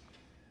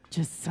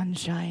just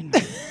sunshine.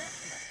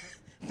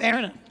 Fair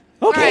enough.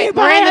 Okay, right,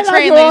 bye. we're in the I love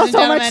train, you all ladies and so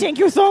much. gentlemen. Thank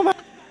you so much.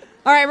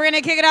 All right, we're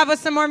going to kick it off with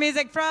some more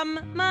music from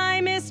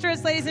my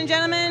mistress, ladies and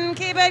gentlemen.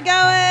 Keep it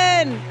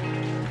going.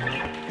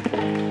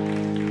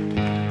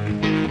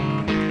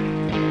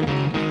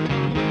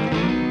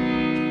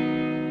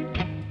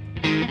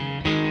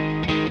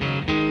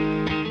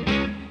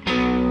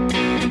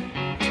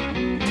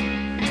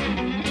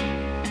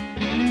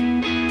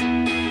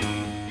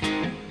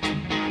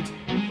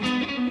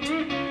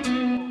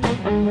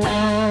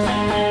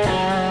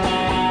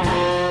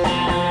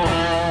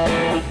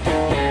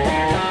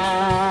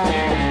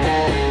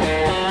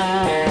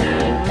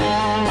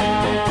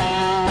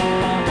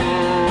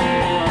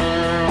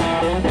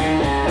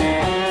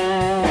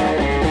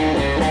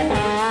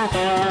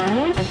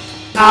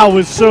 I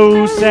was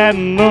so sad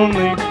and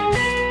lonely.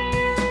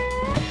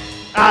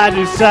 I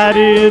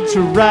decided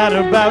to write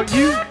about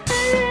you.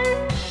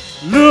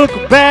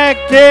 Look back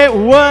at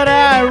what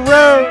I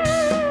wrote,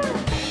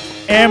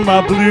 and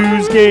my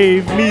blues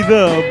gave me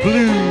the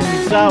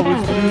blues. I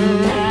was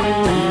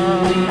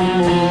blue.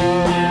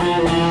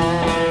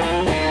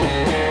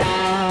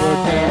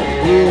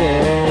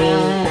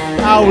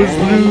 I was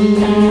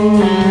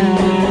blue.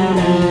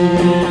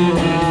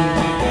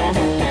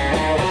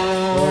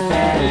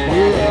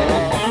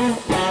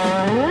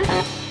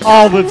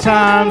 All the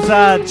times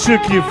I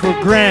took you for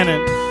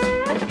granted,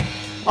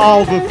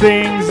 all the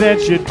things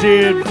that you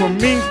did for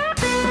me.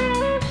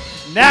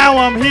 Now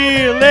I'm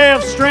here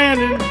left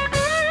stranded,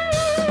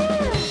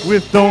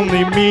 with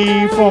only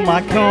me for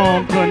my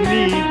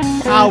company.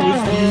 I was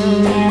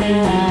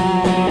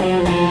blue.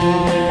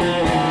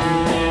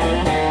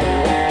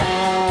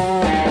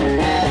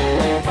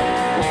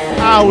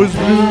 I was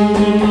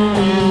blue.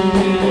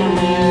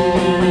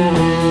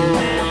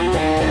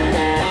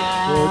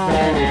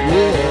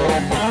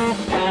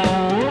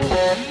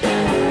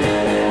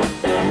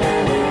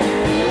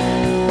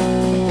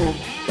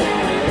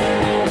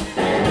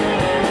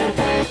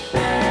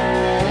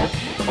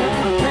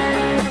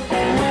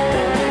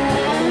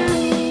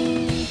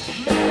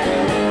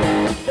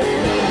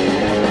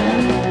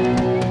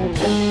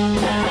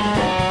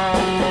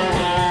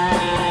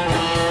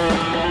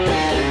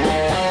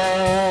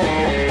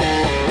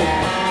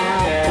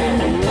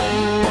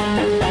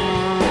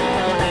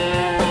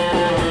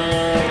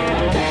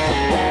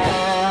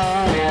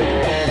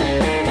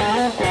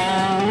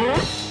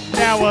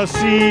 Now I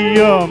see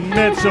you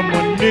met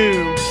someone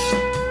new.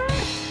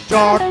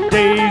 Dark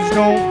days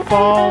don't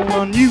fall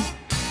on you.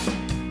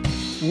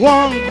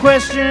 One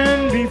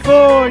question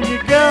before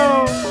you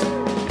go.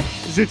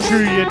 Is it true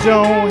you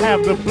don't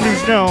have the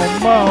blues no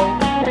more?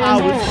 I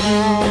was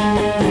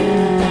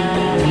blue.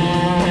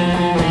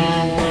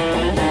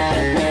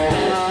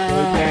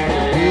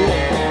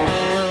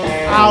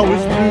 I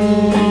was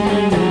blue.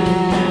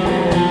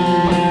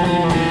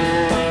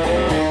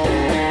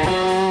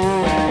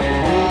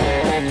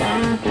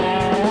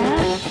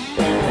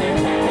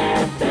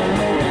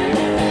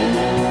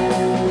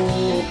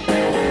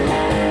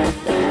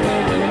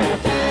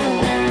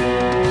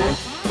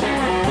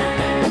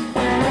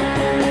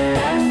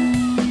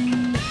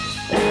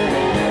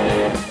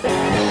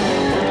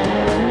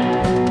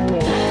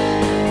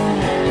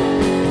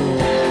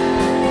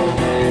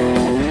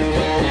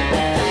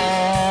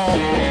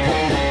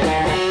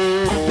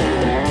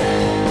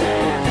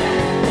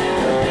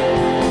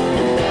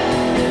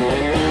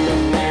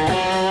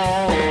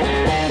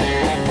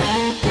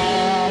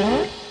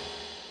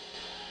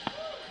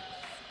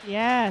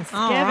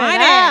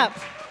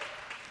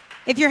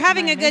 If you're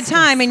having a good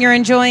time and you're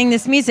enjoying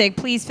this music,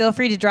 please feel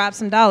free to drop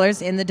some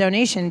dollars in the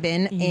donation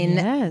bin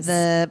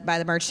by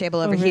the merch table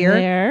over here.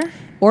 There.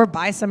 Or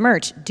buy some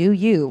merch. Do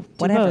you.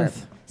 Whatever.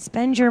 both.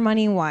 Spend your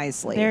money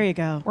wisely. There you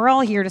go. We're all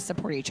here to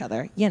support each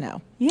other, you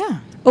know. Yeah.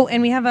 Oh, and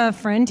we have a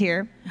friend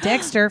here,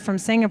 Dexter from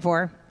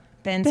Singapore.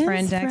 Ben's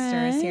friend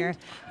Dexter is here.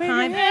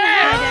 Hi, Ben.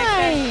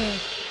 Hi, Dexter.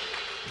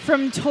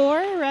 From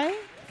tour, right?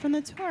 From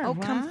the tour. Oh,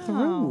 come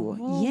through.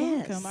 Well,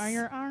 Yes. welcome. Are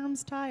your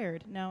arms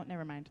tired? No,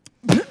 never mind.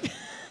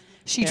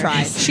 She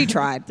tried. She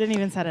tried. Didn't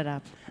even set it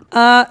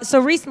up. So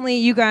recently,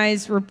 you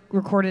guys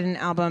recorded an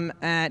album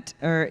last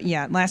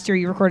year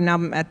you recorded an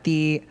album at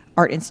the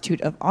Art Institute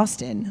of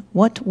Austin.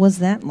 What was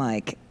that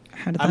like?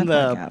 How did that I'm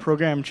work the out?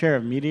 program chair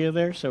of media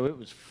there, so it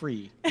was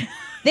free.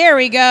 There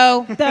we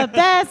go. The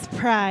best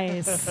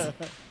price.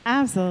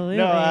 Absolutely.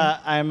 No,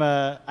 I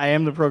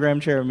am the program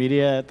chair of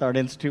media at the Art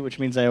Institute, which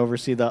means I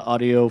oversee the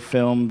audio,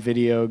 film,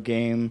 video,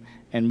 game,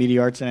 and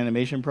media arts and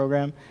animation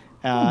program.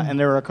 And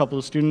there were a couple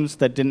of students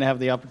that didn't have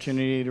the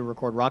opportunity to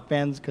record rock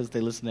bands because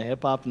they listened to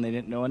hip hop and they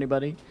didn't know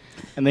anybody.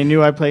 And they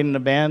knew I played in a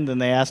band,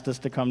 and they asked us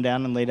to come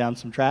down and lay down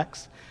some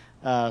tracks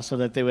so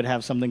that they would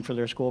have something for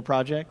their school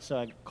project. So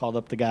I called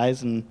up the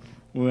guys, and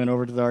we went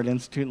over to the Art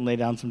Institute and laid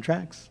down some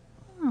tracks.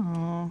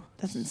 Oh,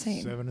 That's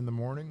insane. 7 in the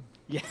morning.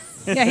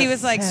 Yeah, he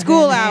was like,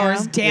 school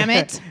hours, damn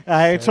it.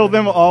 I told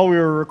them all we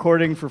were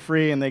recording for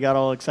free, and they got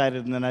all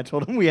excited. And then I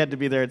told them we had to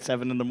be there at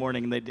 7 in the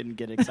morning, and they didn't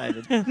get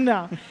excited.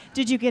 no.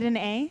 Did you get an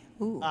A?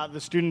 The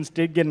students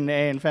did get an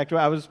A. In fact,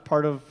 I was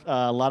part of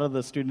a lot of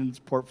the students'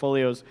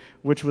 portfolios,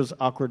 which was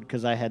awkward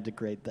because I had to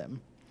grade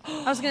them.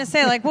 I was going to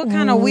say, like, what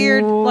kind of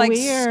weird,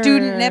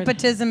 student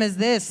nepotism is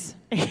this?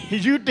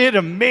 You did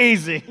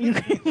amazing.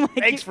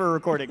 Thanks for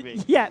recording me.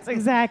 Yes,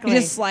 exactly. You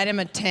just slide him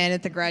a 10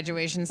 at the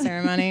graduation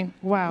ceremony.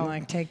 Wow. I'm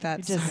like, take that.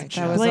 You just Sorry,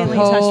 that was a blatantly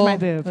whole, touched my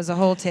boob. It was a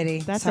whole titty.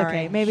 That's Sorry.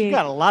 okay. Maybe You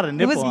got a lot of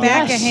nipple was on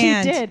back that. a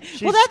hand. She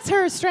did. Well, that's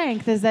her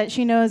strength, is that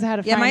she knows how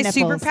to Yeah, find my nipples.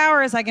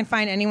 superpower is I can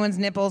find anyone's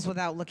nipples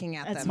without looking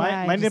at That's them. why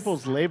My I just-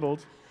 nipple's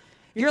labeled.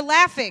 You're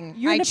laughing.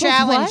 Your I nipple's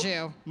challenge what?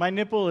 you. My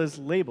nipple is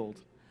labeled.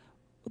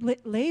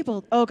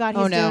 Labeled. Oh, God,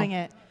 he's Oh, no. doing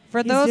it. For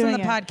He's those on doing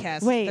the it.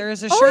 podcast, Wait. there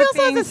is a Oh, shirt he also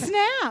being- has a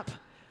snap.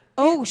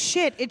 Oh,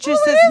 shit. It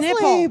just Oh, says it is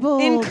nipple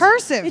labeled. in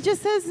cursive. It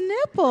just says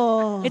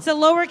nipple. It's a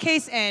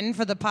lowercase n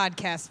for the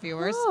podcast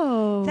viewers.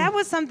 Oh. That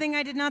was something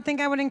I did not think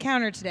I would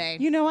encounter today.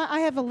 You know what? I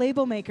have a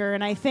label maker,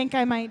 and I think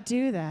I might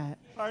do that.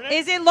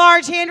 Is it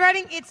large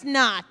handwriting? It's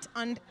not.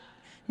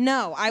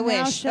 No, I Now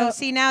wish. show- Oh,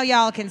 see, now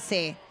y'all can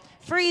see.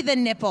 Free the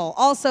nipple.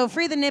 Also,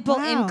 free the nipple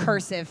Wow. in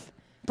cursive.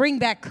 Bring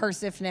back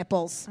cursive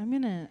nipples. I'm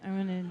gonna.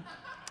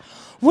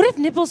 What if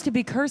nipples could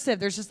be cursive?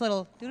 There's just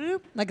little,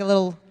 doo-doo, like a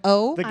little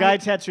O. The guy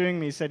tattooing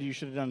me said you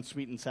should have done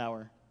sweet and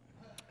sour.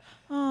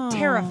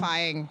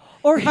 Terrifying.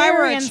 Or If I were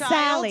Harry a and child-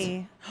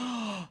 Sally.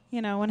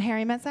 You know, when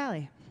Harry met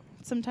Sally.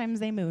 Sometimes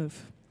they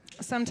move.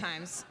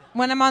 Sometimes.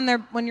 When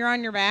you're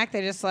on your back,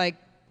 they just like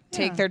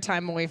take their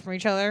time away from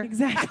each other.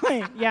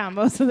 Exactly. Yeah,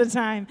 most of the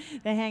time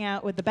they hang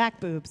out with the back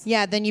boobs.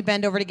 Yeah, then you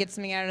bend over to get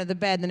something out of the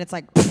bed, and then it's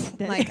like,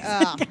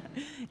 ugh.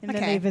 And then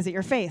Okay. they visit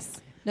your face.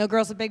 No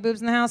girls with big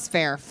boobs in the house?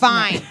 Fair.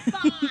 Fine.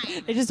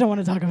 They just don't want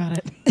to talk about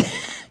it.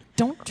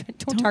 Don't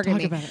target talk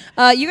me.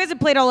 about You guys have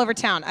played all over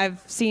town.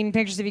 I've seen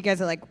pictures of you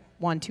guys at like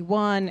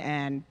 121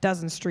 and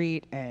Dozen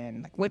Street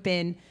and like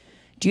Whippin'.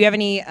 Do you have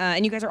any?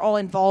 And you guys are all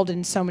involved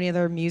in so many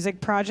other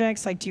music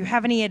projects. Like, do you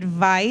have any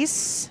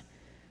advice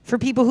for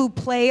people who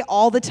play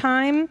all the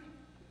time?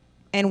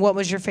 And what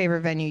was your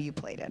favorite venue you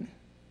played in?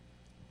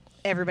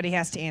 Everybody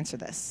has to answer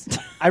this.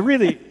 I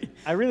really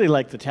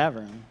like the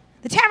tavern.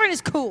 The tavern is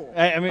cool.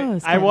 I mean, Oh,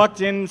 it's I good.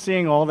 walked in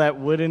seeing all that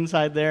wood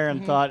inside there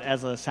and thought,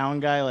 as a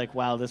sound guy, like,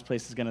 wow, this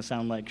place is going to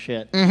sound like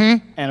shit.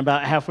 And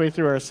about halfway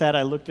through our set,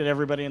 I looked at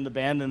everybody in the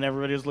band, and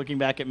everybody was looking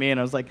back at me, and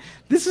I was like,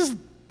 this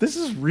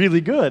is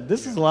really good.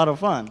 This is a lot of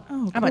fun.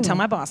 Oh, I'm gonna tell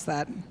my boss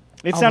that.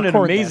 It I'll sounded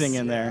record amazing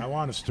this. in I there.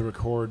 want us to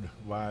record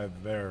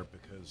live there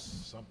because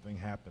something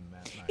happened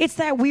that night. It's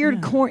that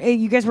weird corner.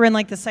 You guys were in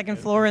like the second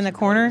floor in the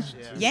corner.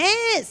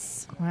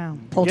 Yes. Wow.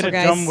 Get a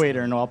Poltergeist.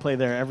 dumbwaiter, and I'll play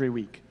there every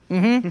week.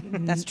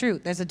 That's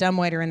true. There's a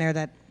dumbwaiter in there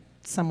that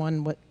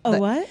someone would. A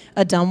what?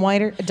 A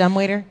dumbwaiter. A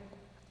dumbwaiter.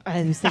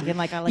 I was thinking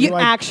like an like-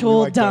 actual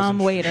we like dumb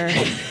Dozen waiter.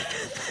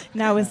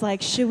 And I was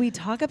like, should we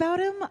talk about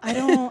him? I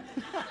don't.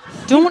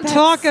 Don't that's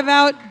talk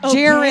about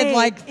Jared okay.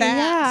 like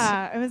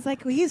that. Yeah. I was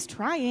like, well, he's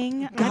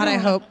trying. God, I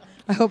hope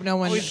no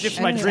one. Always gets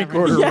my anyone drink ever-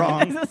 order Yeah,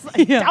 wrong. it's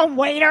like, dumb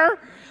waiter.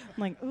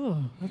 I'm like,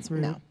 oh, that's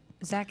rude. No.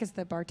 Zach is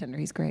the bartender.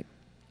 He's great.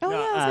 Oh, yeah.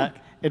 I was like,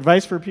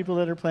 Advice for people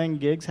that are playing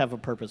gigs: have a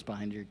purpose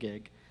behind your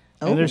gig.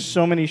 And there's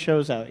so many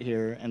shows out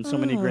here and so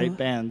many great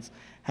bands.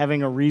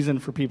 Having a reason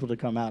for people to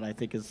come out, I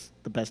think, is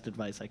the best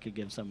advice I could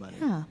give somebody.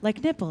 yeah,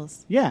 like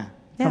nipples. Yeah.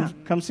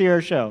 Come see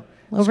our show.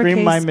 Lowercase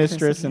Scream my cursive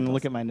mistress and nipples.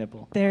 look at my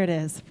nipple. There it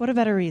is. What a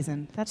better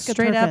reason. That's good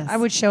Straight up, purpose. I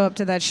would show up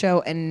to that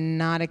show and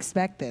not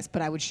expect this,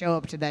 but I would show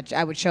up to that.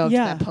 I would show up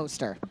Yeah. to that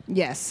poster.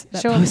 Yes,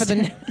 That show up for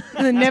the,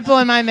 the nipple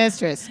and my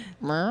mistress.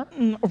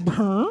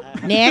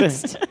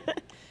 Next.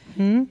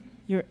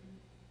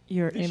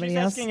 Anybody She's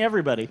else? asking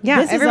everybody. Yeah,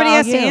 This is everybody all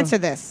has to you. answer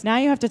this. Now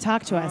you have to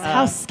talk to us.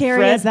 How scary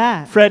Fred, is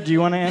that? Fred, do you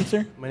want to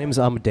answer? My name is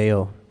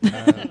Amadeo.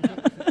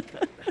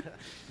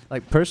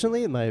 Like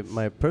personally,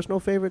 my personal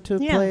favorite to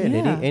Yeah. play in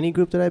Yeah. any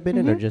group that I've been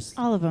in, or just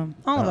All of them.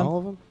 All of them. all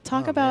of them.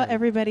 Talk Oh, about man.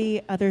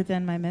 everybody other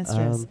than my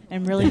mistress Um,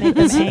 and really make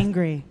them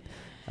angry.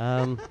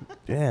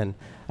 Man,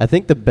 I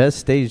think the best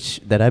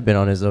stage that I've been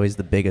on is always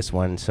the biggest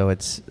one. So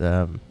it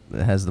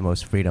has the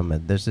most freedom.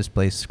 And there's this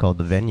place called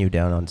the Venue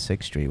down on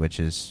 6th Street, which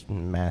is a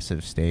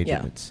massive stage, Yeah.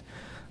 and it's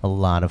a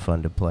lot of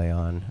fun to play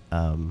on.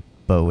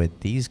 But with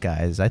these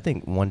guys, I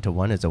think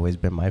 1-to-1 has always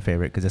been my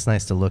favorite because it's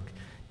nice to look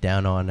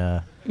down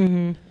on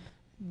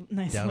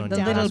Nice. down on The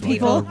guys little while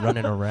people. they're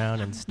running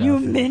around and stuff. You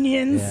and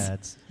minions. Yeah,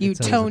 it's You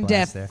it's always a tone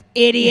deaf blast there.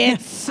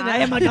 idiots. I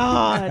am a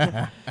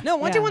god. No,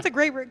 one Yeah. to one's a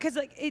great because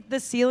like the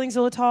ceiling's a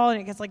little tall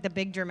and it gets like the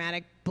big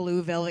dramatic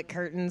blue velvet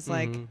curtains.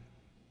 Like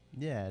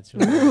Yeah, it's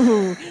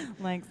really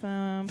Like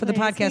some for the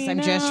podcast,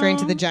 I'm gesturing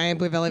to the giant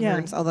blue velvet Yeah.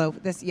 curtains. Although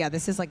this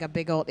is like a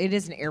big old. It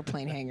is an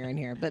airplane hangar in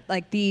here, but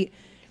like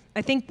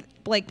I think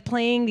like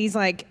playing these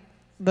like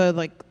the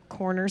like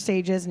corner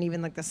stages and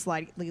even like the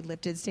slightly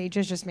lifted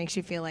stages just makes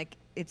you feel like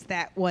it's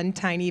that one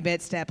tiny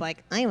bit step.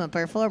 Like I'm a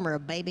performer,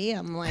 baby.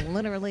 I'm like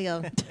literally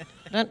a.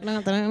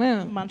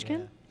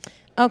 Munchkin?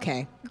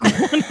 Okay.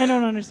 I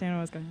don't understand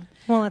what was going on.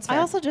 Well, that's fair.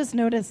 I also just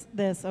noticed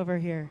this over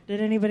here.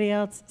 Did anybody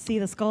else see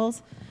the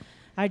skulls?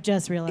 I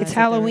just realized it's that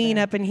they were Halloween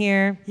there. up in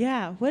here.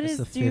 Yeah. What That's is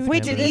the do? fifth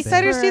Wait, member did of the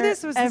band. Eastsiders do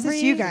this? Was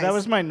this you guys? That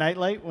was my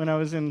nightlight when I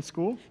was in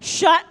school.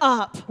 Shut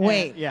up.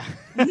 Wait. Yeah.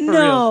 For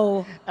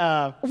No.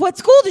 real. What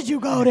school did you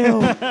go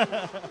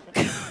to?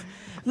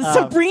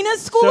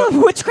 Sabrina's School of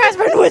Witchcraft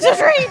and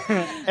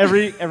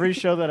Wizardry? Every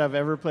show that I've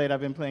ever played, I've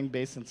been playing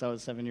bass since I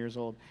was 7 years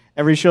old.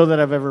 Every show that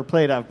I've ever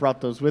played, I've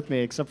brought those with me,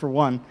 except for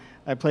one.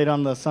 I played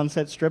on the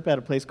Sunset Strip at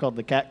a place called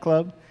the Cat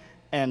Club,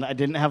 and I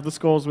didn't have the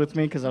skulls with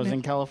me because I was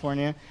in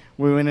California.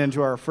 We went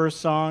into our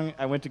first song.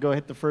 I went to go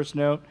hit the first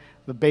note.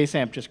 The bass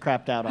amp just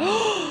crapped out on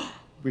me.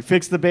 We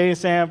fixed the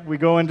bass amp. We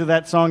go into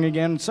that song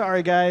again.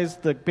 Sorry, guys,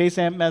 the bass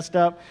amp messed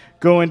up.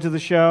 Go into the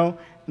show,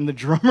 and the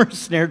drummer's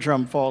snare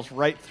drum falls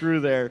right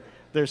through their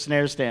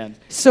snare stand.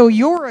 So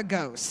you're a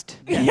ghost.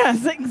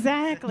 Yes,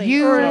 exactly.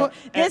 You-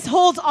 This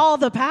holds all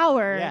the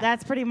power. Yeah.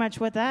 That's pretty much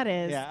what that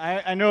is.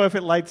 Yeah, I know if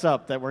it lights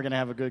up that we're going to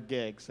have a good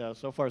gig. So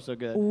far, so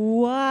good.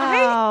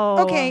 Wow.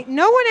 Okay,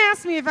 no one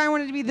asked me if I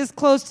wanted to be this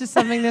close to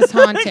something this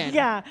haunted.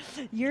 Yeah.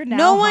 You're now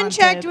No one haunted.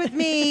 checked with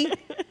me.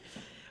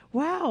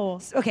 Wow.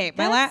 Okay,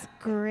 my That's last.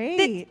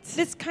 great.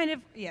 This kind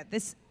of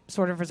this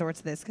sort of resorts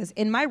to this because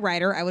in my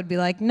writer I would be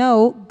like,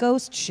 no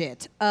ghost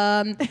shit.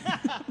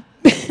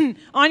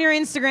 On your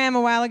Instagram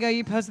a while ago,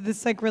 you posted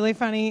this like really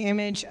funny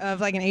image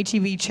of like an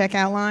HEB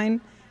checkout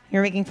line.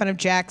 You're making fun of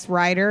Jack's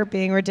rider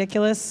being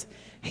ridiculous.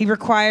 He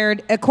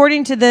required,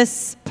 according to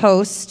this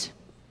post,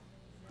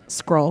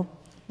 scroll,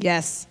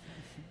 yes,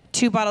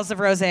 2 bottles of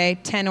rosé,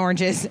 10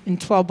 oranges, and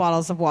 12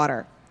 bottles of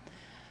water.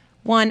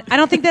 One, I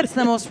don't think that's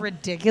the most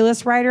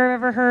ridiculous rider I've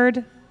ever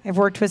heard. I've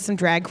worked with some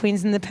drag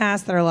queens in the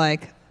past that are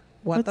like,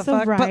 what What's the a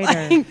fuck? But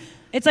rider? like,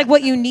 it's like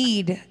what you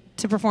need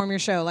to perform your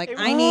show. Like,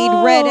 I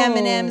need red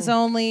M&Ms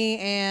only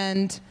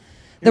and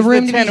the It's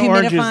room to be 10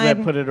 oranges that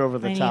humidified. put it over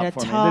the I need top a for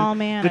me. tall The,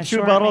 man, the a 2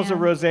 short bottles man. of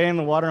rosé in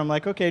the water, I'm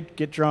like, okay,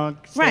 get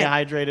drunk, stay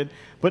Right. hydrated.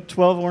 But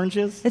 12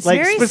 oranges? It's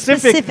like very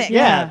specific. Yeah,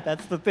 Yeah.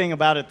 that's the thing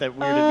about it that weirded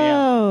me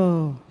out.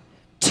 Oh.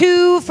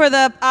 2 for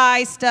the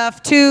eye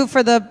stuff, 2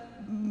 for the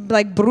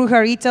like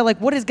brujarita. Like,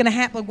 what is gonna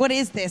happen? Like, what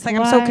is this? Like,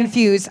 I'm so Why?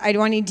 confused. I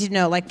need to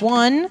know. Like,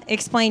 1,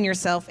 explain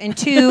yourself, and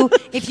 2,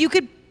 if you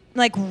could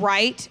like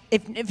write,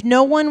 if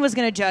no one was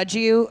gonna judge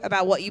you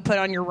about what you put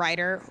on your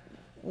writer,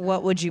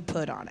 what would you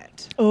put on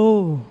it?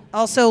 Oh.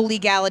 Also,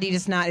 legality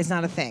is not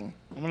a thing.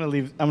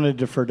 I'm gonna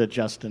defer to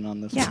Justin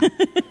on this. Yeah. one.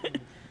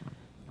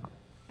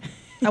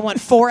 I want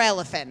 4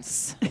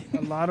 elephants.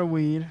 A lot of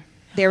weed.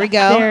 There we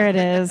go. There it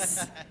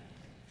is.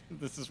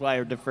 This is why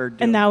I deferred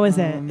to And him. that was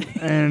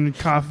And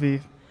coffee.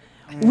 it.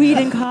 Weed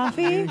and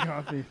coffee? And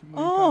coffee.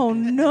 Oh,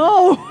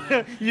 no.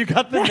 You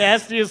got the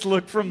nastiest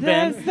look from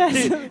Ben.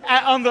 That's-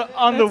 On the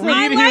That's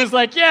weed, what he was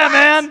like, "Yeah,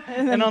 man," And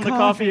and then on the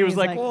coffee, he was he's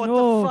like, like, "Oh, what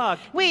no." the fuck?"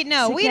 Wait,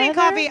 no, weed and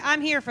Together? coffee.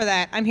 I'm here for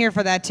that. I'm here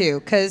for that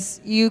too,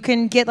 because you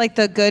can get like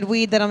the good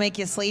weed that'll make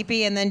you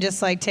sleepy, and then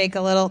just like take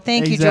a little.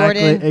 Thank you,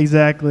 Jordan.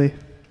 Exactly.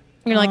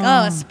 You're like,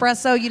 oh,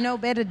 espresso. You know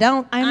better.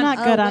 Don't. I'm not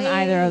good on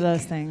either of awake.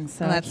 those things,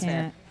 so Oh, I that's fair.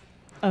 can't.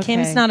 Okay.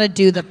 Kim's not a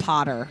do the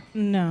potter.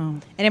 No.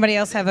 Anybody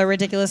else have a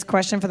ridiculous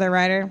question for their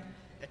writer?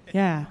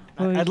 Yeah.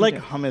 What would I'd you like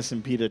do? hummus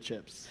and pita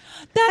chips,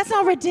 That's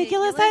not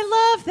ridiculous.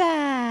 I love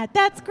that.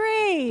 That's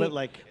great. but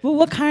like Well,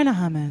 what kind of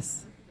hummus?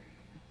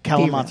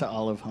 Kalamata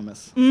olive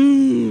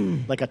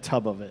hummus, like a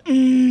tub of it.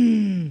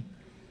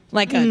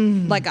 Like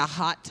a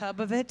hot tub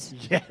of it.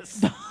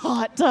 Yes.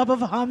 Hot tub of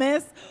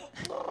hummus?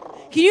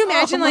 Can you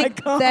imagine Oh my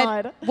like God.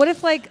 that? What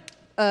if like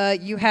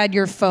you had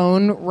your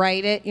phone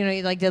write it? You know,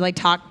 you like did like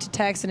talk to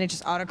text, and it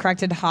just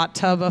autocorrected hot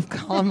tub of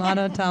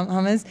Kalamata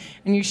hummus,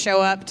 and you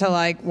show up to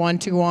like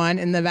 121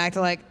 in the back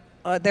to like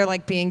they're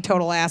like being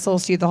total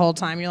assholes to you the whole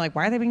time. You're like,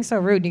 why are they being so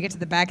rude? And you get to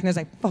the back and there's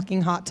like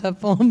fucking hot tub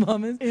full of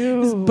hummus,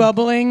 just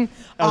bubbling,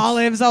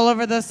 olives all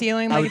over the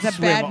ceiling like it's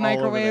a bad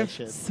microwave.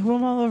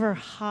 Swim all over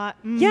hot.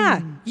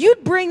 Yeah,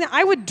 you'd bring that.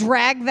 I would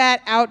drag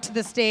that out to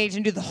the stage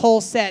and do the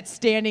whole set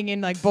standing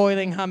in like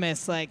boiling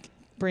hummus, like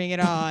bring it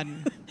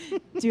on.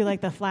 Do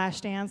like the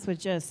flash dance with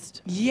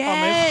just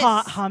Yes.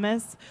 hot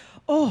hummus.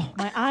 Oh,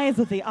 my eyes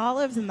with the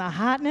olives and the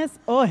hotness.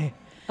 Oy.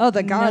 Oh,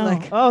 the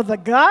garlic. No. Oh, the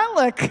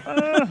garlic.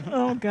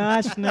 Oh,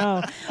 gosh,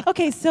 no.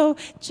 Okay, so,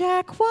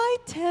 Jack, why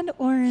 10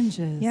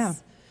 oranges? Yeah.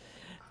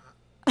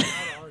 Not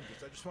oranges.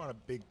 I just want a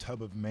big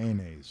tub of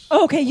mayonnaise.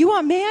 Okay, you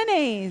want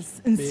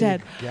mayonnaise instead.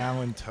 Big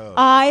gallon tub.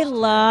 I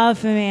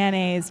love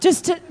mayonnaise. Do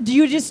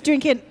you just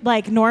drink it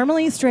like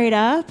normally, straight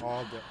up?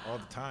 All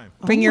the time.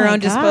 Bring your own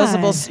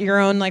disposable, your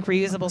own like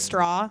reusable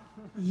straw.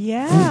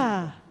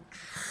 Yeah.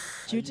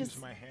 I use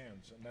my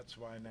hands, and that's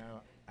why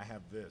now I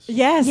have this.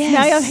 Yes.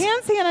 Now you have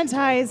hand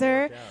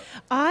sanitizer.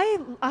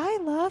 I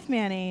love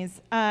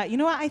mayonnaise. You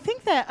know what? I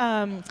think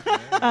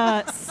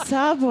that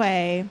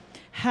Subway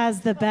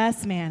has the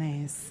best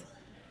mayonnaise.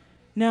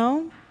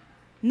 No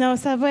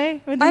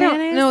Subway with I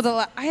mayonnaise? don't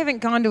know. I haven't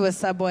gone to a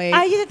Subway.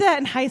 I did that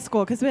in high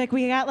school because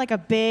we got like a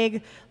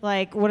big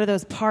what are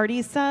those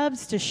party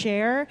subs to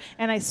share,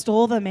 and I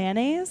stole the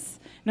mayonnaise.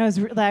 And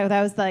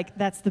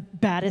that's the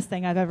baddest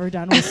thing I've ever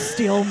done was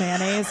steal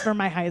mayonnaise from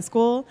my high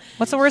school.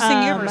 What's the worst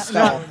thing you ever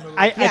stole?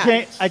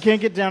 I can't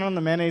get down on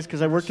the mayonnaise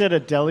because I worked at a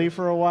deli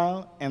for a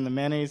while, and the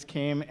mayonnaise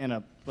came in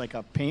a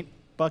paint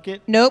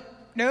bucket. Nope.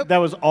 That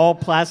was all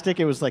plastic.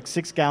 It was like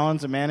 6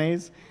 gallons of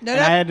mayonnaise. No. I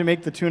had to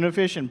make the tuna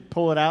fish and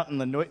pull it out, and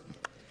the noise.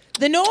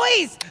 The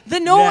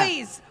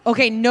noise.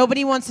 Okay,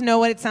 nobody wants to know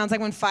what it sounds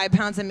like when 5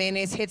 pounds of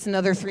mayonnaise hits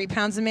another 3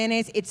 pounds of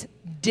mayonnaise. It's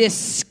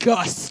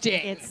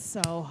disgusting. It's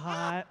so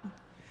hot.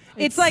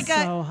 It's like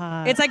so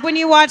hot. It's like when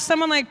you watch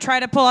someone like try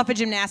to pull off a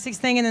gymnastics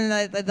thing and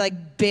then the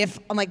like biff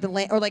on like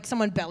or like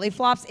someone belly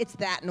flops. It's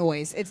that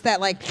noise. It's that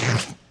like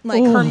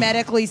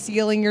hermetically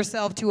sealing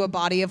yourself to a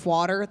body of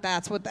water.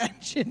 That's what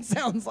that shit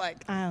sounds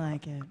like. I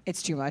like it.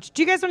 It's too much.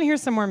 Do you guys want to hear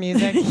some more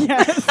music?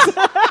 Yes.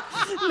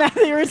 Now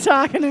that you were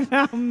talking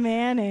about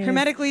mayonnaise.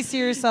 Hermetically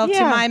seal yourself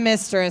to my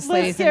mistress,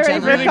 ladies and hear it. I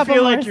gentlemen. really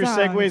feel like more your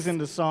songs. segues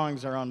into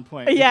songs are on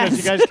point. Yes.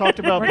 Because you guys talked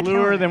about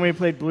Bluer, then we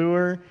played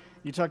Bluer.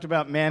 You talked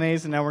about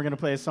mayonnaise, and now we're going to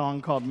play a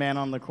song called Man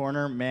on the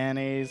Corner.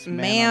 Mayonnaise.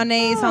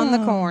 Mayonnaise on the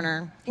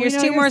corner. Here's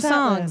 2 more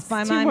songs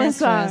by my mistress.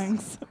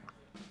 Songs.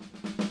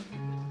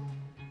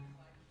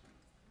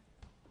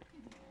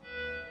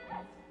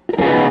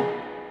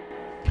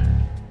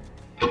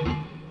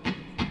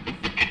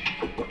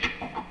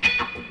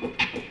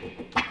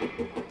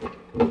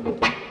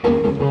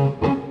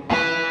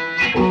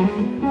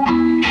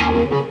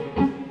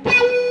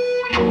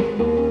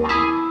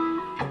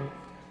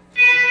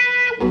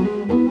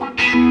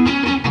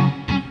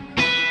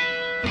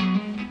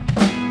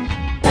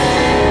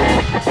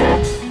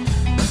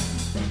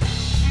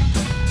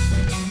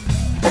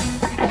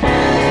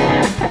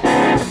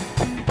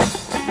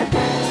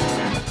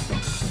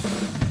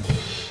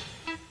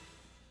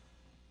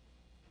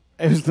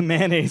 It was the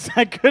mayonnaise.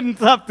 I couldn't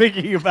stop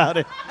thinking about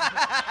it.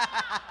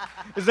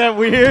 Is that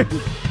weird?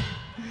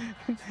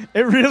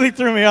 It really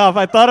threw me off.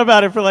 I thought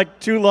about it for like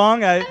too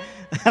long. I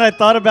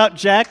thought about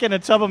Jack and a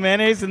tub of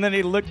mayonnaise, and then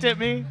he looked at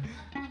me,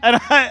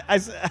 and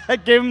I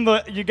gave him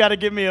the, you got to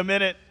give me a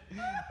minute.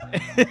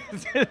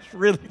 It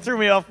really threw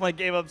me off my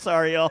game. I'm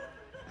sorry, y'all.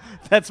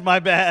 That's my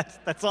bad.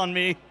 That's on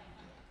me.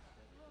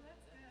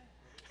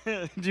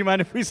 Do you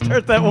mind if we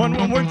start that one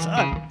more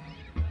time?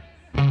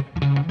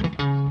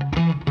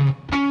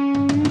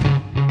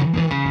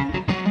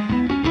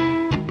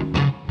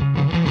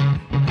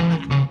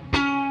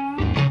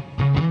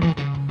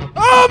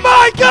 Oh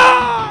my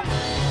God!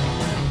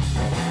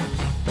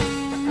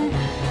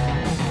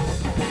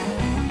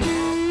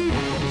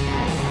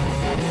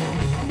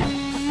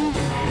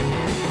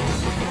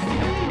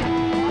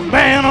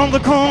 Man on the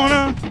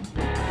corner,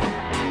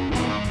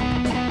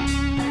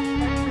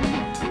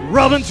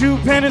 rubbing 2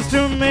 pennies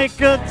to make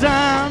a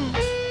dime.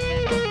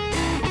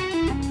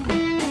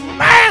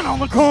 Man on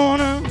the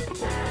corner,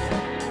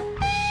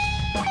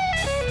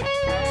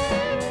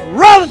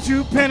 rubbing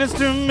 2 pennies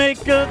to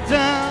make a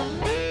dime.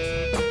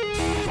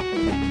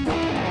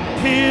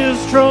 His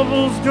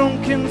troubles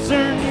don't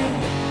concern you.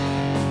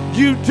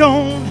 You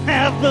don't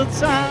have the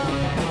time.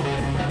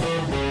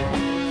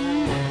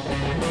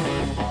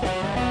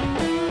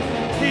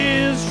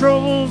 His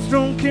troubles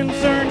don't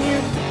concern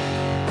you.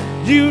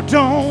 You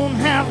don't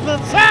have the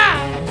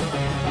time.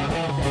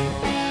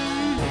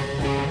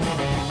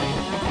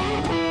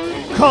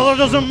 Color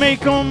doesn't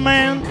make a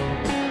man.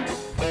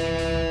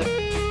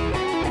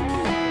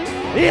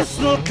 It's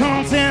the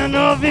content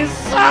of his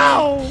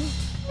soul.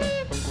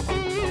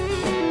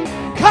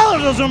 Color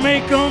doesn't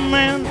make a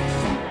man.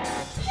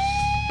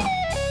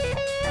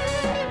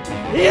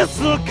 It's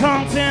the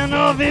content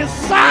of his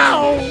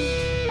soul.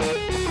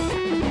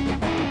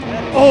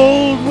 That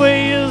old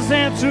way is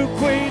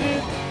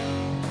antiquated.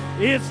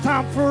 It's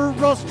time for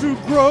us to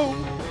grow.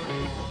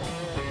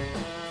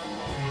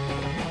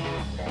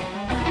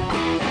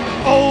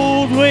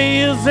 Old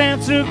way is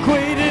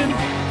antiquated.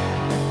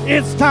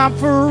 It's time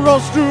for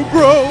us to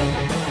grow.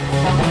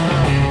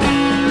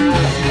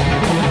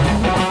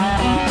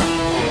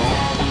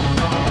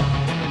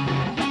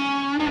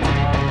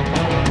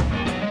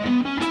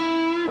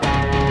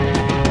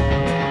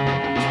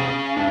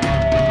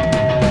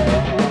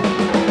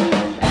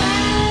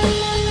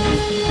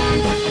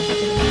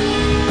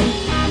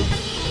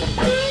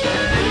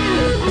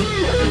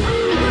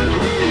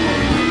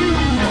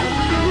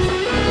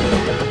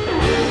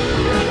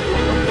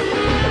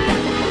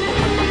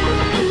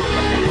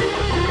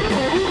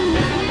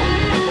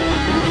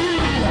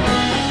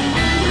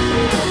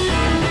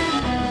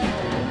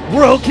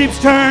 World keeps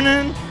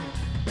turning.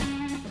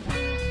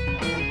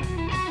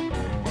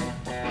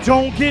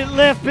 Don't get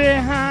left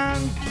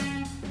behind.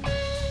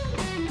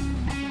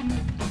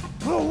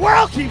 The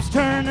world keeps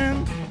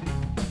turning.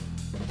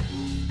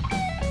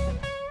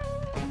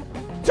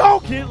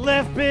 Don't get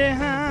left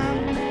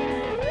behind.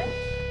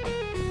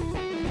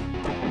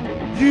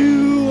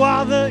 You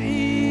are the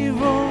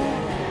evil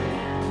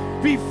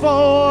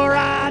before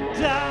I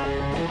die.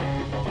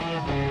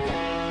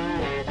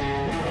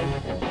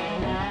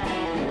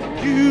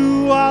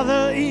 You are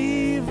the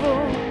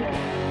evil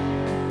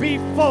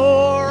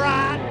before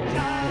I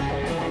die.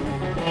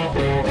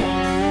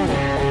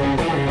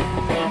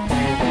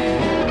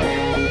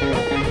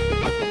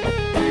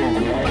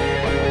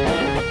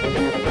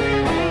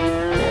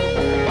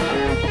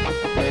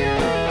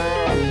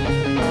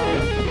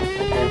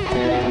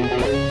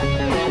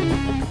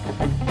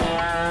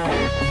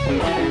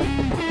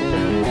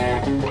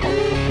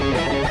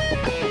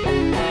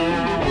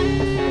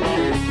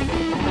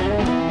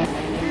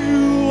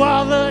 You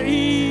are the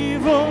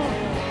evil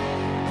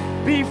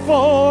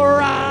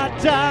before I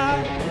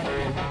die.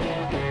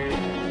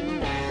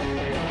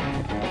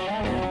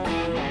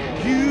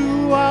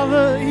 You are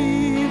the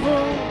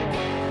evil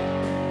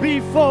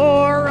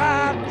before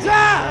I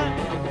die.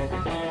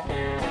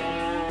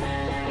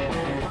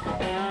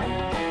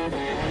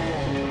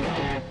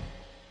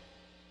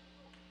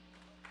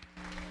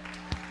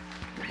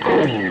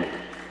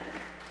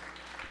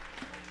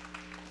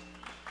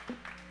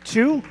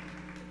 Two?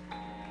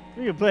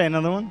 We can play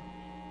another one.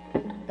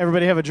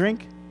 Everybody have a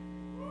drink?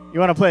 You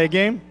want to play a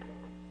game?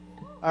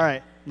 All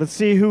right. Let's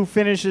see who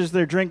finishes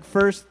their drink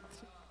first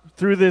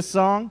through this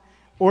song,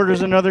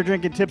 orders another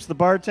drink and tips the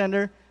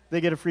bartender.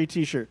 They get a free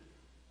t-shirt.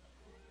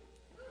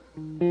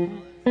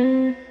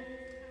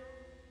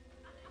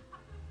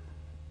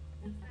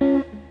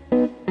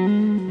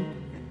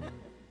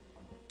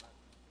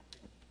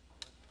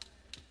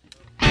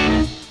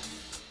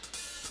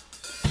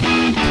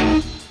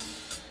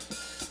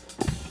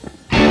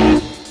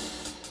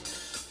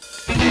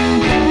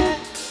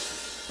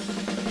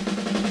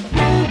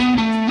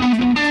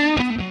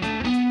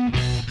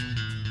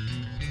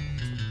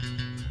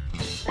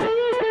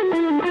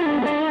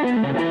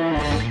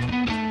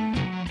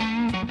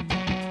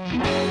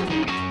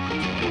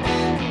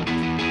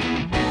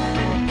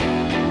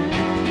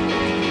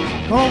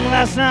 Home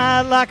last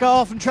night like I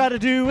often try to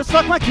do. I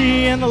stuck my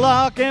key in the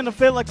lock and I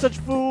felt like such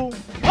a fool.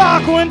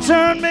 Awkward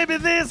turn, maybe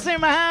this ain't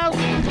my house.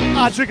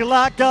 I drink a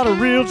lot, got a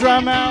real dry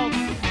mouth.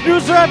 It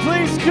was the right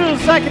place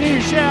cause I can hear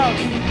you shout.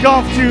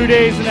 Gone for 2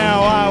 days and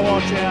now I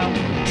want you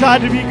out.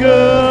 Tried to be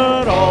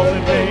good, all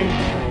in vain.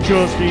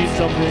 Just need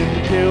something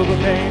to kill the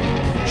pain.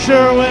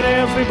 Sure what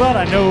ails me but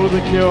I know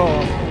the cure.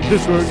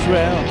 This works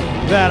well,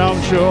 that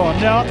I'm sure.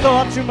 Now I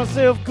thought to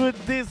myself, could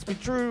this be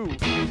true?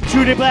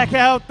 2-day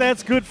blackout,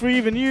 that's good for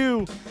even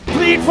you.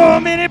 Bleed for a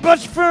minute,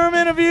 but you're firm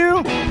in a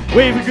view.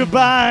 Waving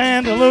goodbye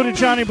and a loaded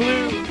Johnny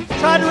Blue.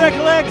 Tried to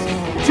recollect,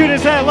 2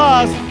 days I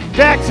lost.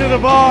 Back to the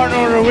bar and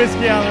order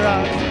whiskey on the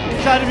rocks.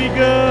 Tried to be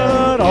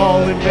good,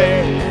 all in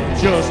vain.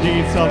 Just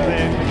need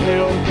something to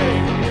kill the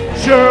pain.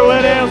 Sure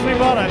what ails me,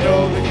 but I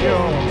know the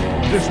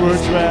cure. This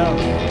works well,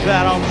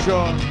 that I'm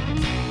sure.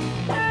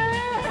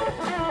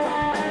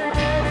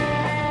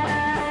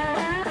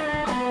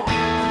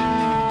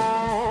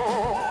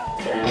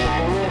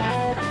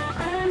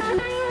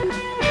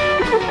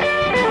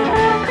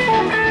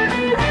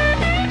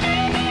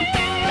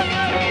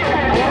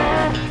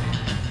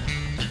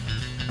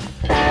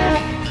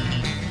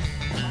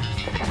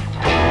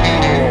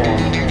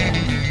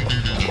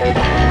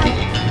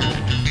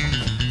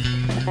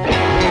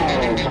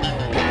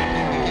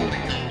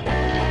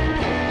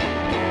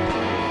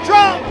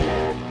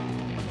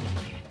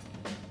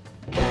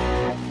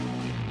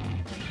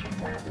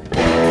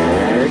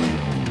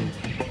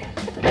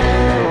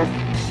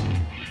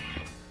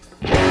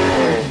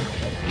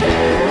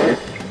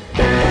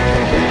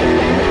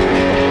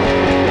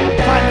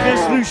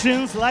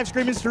 Life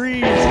screaming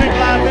streets, drink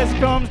life as it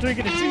comes,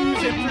 drinking and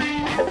choosing free.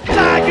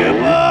 Tiger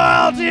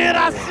boy, did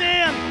I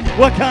sin?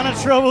 What kind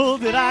of trouble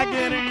did I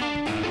get in?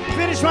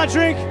 Finished my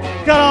drink,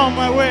 got on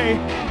my way.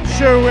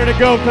 Sure where to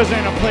go, cause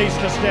ain't a place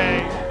to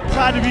stay.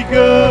 Tried to be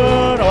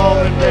good, all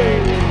in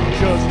vain.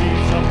 Just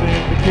need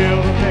something to kill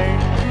the pain.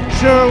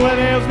 Sure what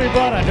ails me,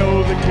 but I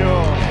know the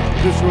cure.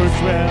 This works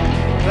well,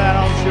 that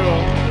I'm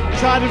sure.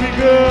 Tried to be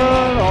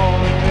good, all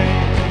in vain.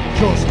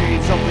 Just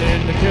need something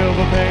in to kill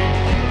the pain.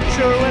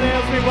 Sure, when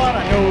ails me, but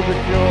I know the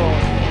cure.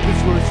 This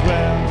works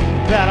well,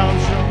 that I'm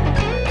sure.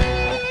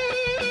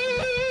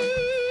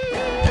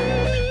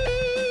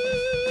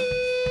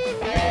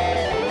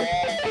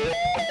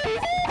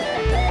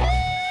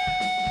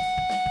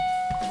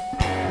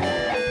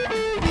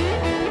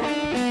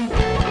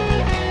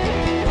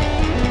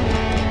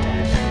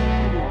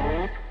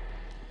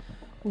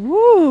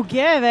 Ooh,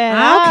 give it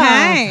up.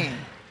 Okay.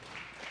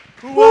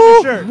 Who won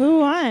the shirt? Who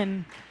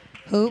won?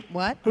 Who?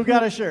 What? Who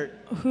got a shirt?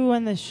 Who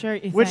won the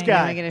shirt? You Which think? guy?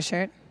 Can I get a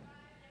shirt?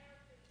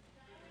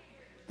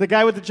 The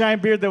guy with the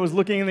giant beard that was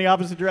looking in the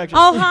opposite direction.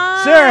 Oh,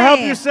 hi. Sir, help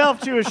yourself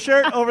to a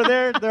shirt over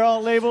there. They're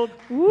all labeled.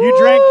 You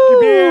drank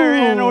your beer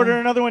and ordered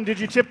another one. Did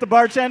you tip the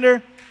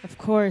bartender? Of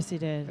course he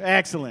did.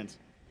 Excellent.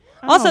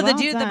 Also, Oh, the well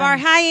dude at the done. bar.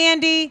 Hi,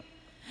 Andy.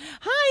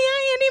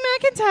 Hi,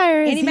 Andy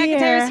McIntyre. Andy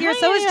McIntyre's here. Hi,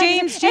 So is Andy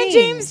James McIntyre. And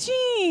Jean. James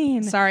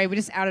Jean. Sorry, we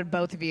just outed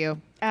both of you.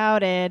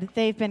 Outed.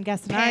 They've been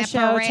guests on our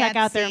show. Check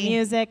out their Paparazzi.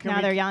 music. Can Now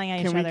we- they're yelling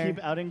at each Can other. we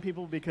keep outing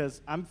people? Because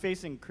I'm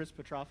facing Chris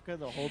Petrovka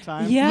the whole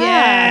time. Yes.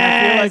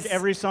 And I feel like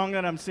every song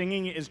that I'm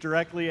singing is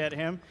directly at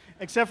him,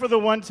 except for the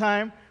one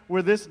time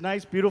where this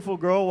nice, beautiful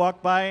girl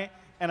walked by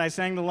and I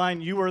sang the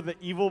line, "You were the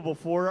evil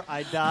before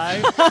I die,"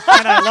 and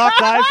I locked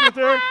eyes with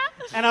her.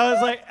 And I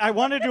was like, I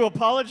wanted to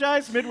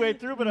apologize midway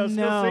through, but I was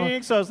still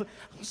singing, so I was like,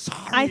 I'm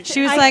sorry.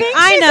 She was I like, think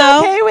I she's know.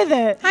 okay with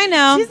it. I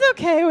know. She's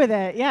okay with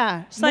it.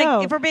 Yeah. It's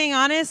like, if we're being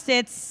honest,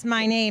 it's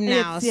my name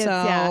now,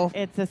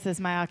 This is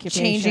my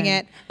occupation. changing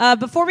it.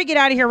 Before we get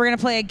out of here, we're going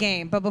to play a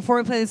game. But before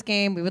we play this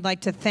game, we would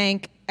like to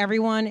thank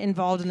everyone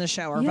involved in the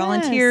show. Our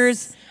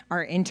volunteers,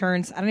 our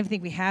interns. I don't even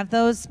think we have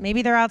those.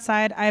 Maybe they're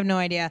outside. I have no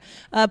idea.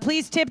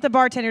 Please tip the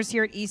bartenders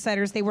here at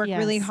Eastsiders. They work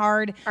really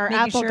hard. Our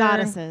making apple sure-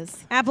 goddesses.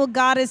 Apple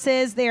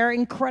goddesses. They are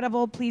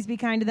incredible. Please be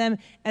kind to them.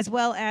 As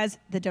well as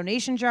the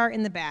donation jar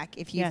in the back.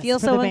 If you Yes, feel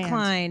for so the band.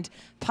 inclined,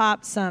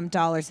 pop some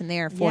dollars in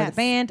there for the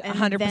band. And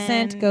 100%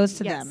 then- goes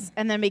to yes. them.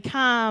 And then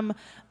become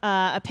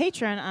a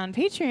patron on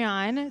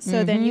Patreon,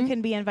 so then you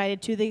can be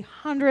invited to the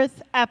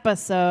 100th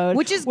episode,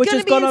 Which is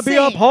gonna gonna be be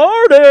a insane.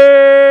 party.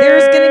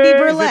 There's going to be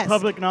Is burlesque. it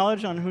public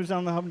knowledge on who's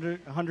on the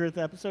 100th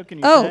episode? Can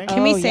you Oh, say?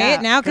 can we Oh, say yeah.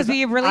 it now? Because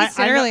we released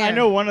it I know, earlier. I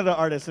know one of the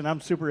artists, and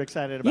I'm super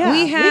excited about Yeah, it.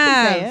 We we can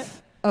say have. it.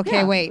 Okay,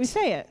 Yeah, wait. We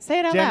say it. Say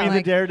it out Demi loud.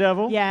 the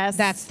Daredevil. Yes.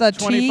 That's the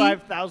T.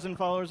 25,000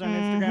 followers on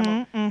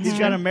Instagram. He's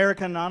got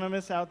America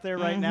Anonymous out there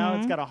right now.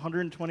 It's got He's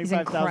 125,000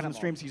 incredible.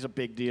 streams. He's a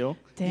big deal.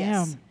 Damn.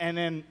 Yes. And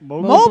then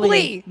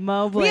Mobley.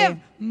 Mobley. We have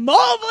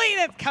Mobley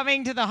that's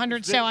coming to the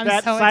 100 show. I'm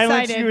that so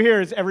silence excited. you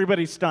hear is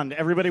everybody stunned.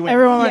 Everybody went.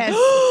 Everyone went,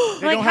 Yes.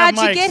 They like, don't have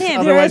how'd you mics, get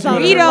him? otherwise There's a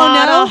we We would've- don't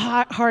lot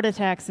know. of heart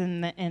attacks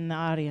in the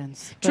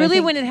audience. But I Truly,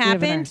 think when it we have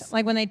a happened, nurse.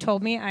 like when they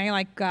told me, I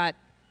like got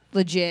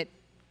legit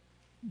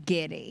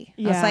giddy.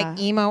 I was Yeah. like,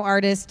 emo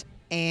artist,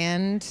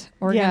 and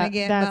we're Yeah, gonna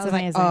get. that's I was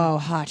amazing. like, oh,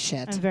 hot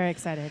shit. I'm very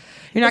excited.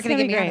 You're not It's going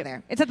to gonna get be me out of great.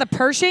 there. It's at the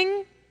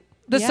Pershing,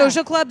 the Yeah.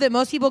 social club that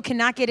most people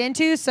cannot get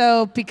into.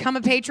 So become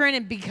a patron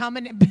and become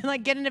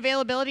like get an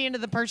availability into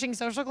the Pershing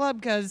social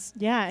club because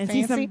Yeah, and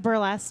see fancy. some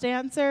burlesque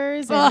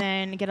dancers, Ugh.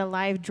 and then get a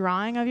live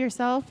drawing of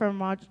yourself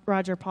from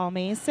Roger Paul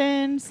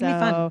Mason. So Gonna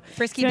be fun.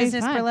 Frisky it's gonna be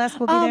Business fun. Burlesque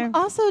will be there.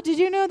 Also, did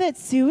you know that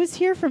Sue is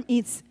here from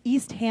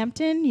East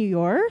Hampton, New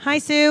York? Hi,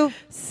 Sue.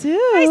 Sue.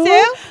 Hi,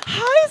 Sue.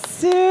 Hi,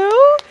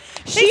 Sue.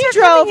 She for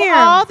drove coming here.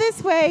 all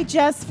this way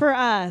just for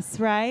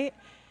us, right?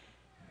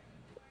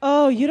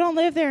 Oh, you don't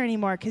live there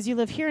anymore because you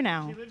live here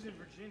now. She lives in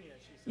Virginia.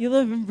 You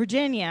live in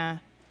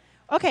Virginia.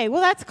 Okay,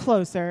 well, that's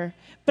closer,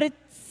 but it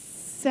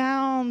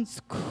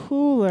sounds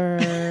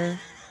cooler.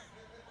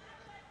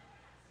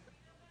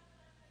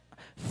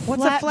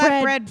 What's a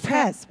flatbread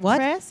press? What?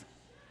 Press?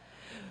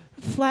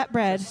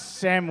 Flatbread.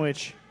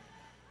 Sandwich.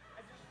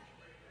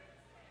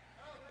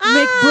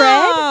 Make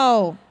bread?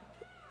 Oh,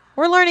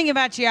 we're learning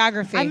about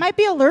geography. I might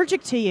be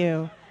allergic to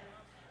you.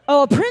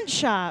 Oh, a print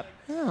shop.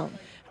 Oh.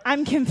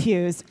 I'm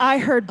confused. I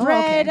heard Oh,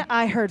 bread. okay.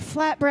 I heard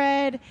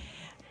flatbread.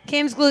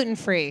 Kim's gluten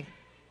free.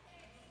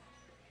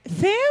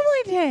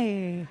 Family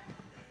Day.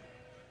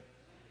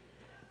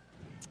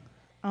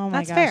 Oh my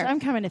That's gosh. fair. I'm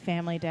coming to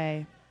Family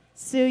Day.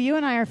 Sue, you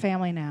and I are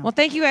family now. Well,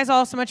 thank you guys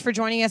all so much for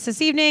joining us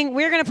this evening.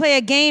 We're going to play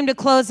a game to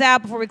close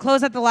out before we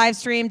close out the live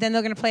stream. Then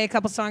they're going to play a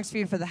couple songs for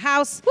you for the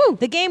house. Woo.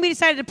 The game we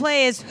decided to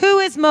play is Who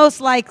is Most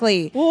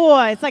Likely?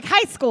 Boy, it's like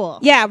high school.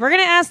 Yeah, we're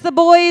going to ask the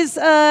boys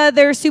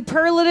their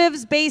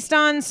superlatives based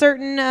on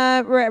certain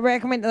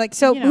recommend. Like,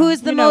 so You know,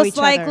 who's the you know most each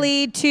other.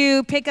 likely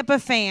to pick up a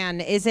fan?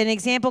 Is an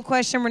example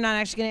question. We're not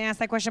actually going to ask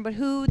that question, but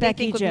who they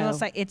Becky think would be Jo. most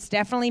likely? It's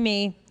definitely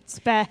me.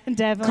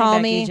 Definitely Call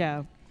Becky me.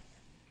 Jo.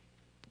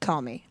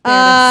 Call me.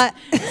 There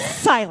it is.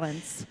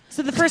 Silence.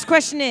 So the first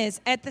question is: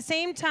 at the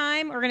same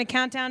time, we're gonna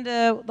count down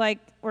to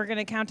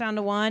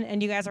one,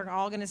 and you guys are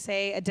all gonna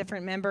say a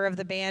different member of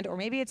the band, or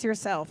maybe it's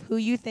yourself, who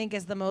you think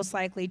is the most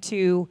likely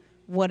to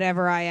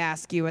whatever I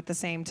ask you at the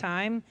same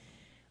time.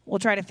 We'll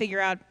try to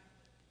figure out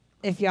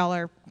if y'all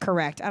are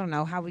correct. I don't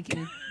know how we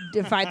can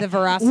define the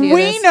veracity of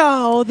We this.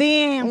 know the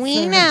answer.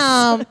 We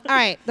know. All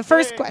right, the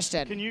first Can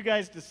question. you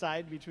guys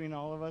decide between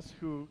all of us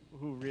who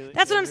really?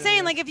 That's what I'm really saying.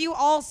 is? Like, if you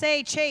all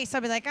say Chase,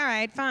 I'll be like, all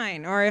right,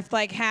 fine. Or if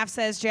like half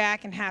says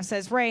Jack and half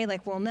says Ray,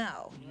 like we'll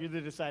know. You're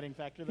the deciding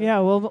factor. Then? Yeah,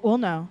 we'll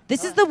know.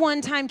 This is the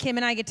one time Kim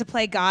and I get to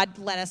play God.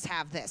 Let us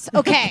have this.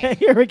 Okay.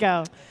 Here we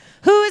go.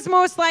 Who is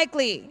most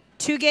likely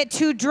to get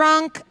too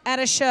drunk at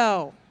a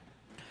show?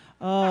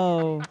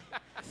 Oh.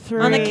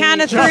 Three. On the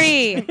count of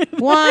 3.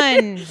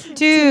 1,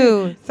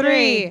 2,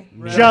 3.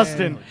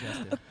 Justin.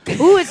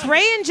 Ooh, it's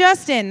Ray and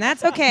Justin.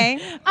 That's okay.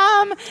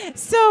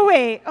 So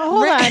wait,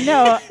 hold on.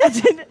 No.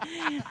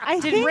 I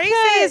Did think Ray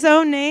that say his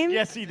own name?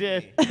 Yes, he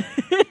did.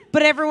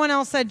 But everyone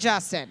else said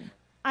Justin.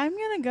 I'm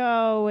going to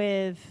go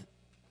with,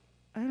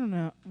 I don't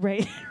know.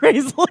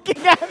 Ray's looking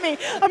at me.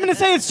 I'm going to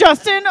say it's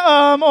Justin.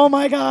 Oh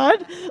my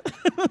God.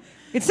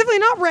 It's definitely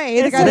not Ray.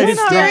 The It's guy definitely that's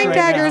not staring Ray.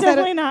 daggers It's at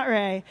definitely not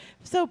Ray.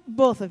 So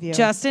both of you.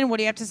 Justin, what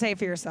do you have to say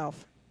for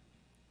yourself?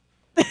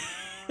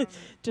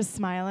 Just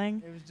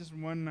smiling. It was just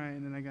one night,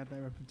 and then I got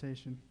that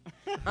reputation.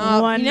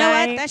 One you know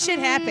what? night. That shit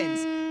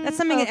happens. That's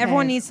something that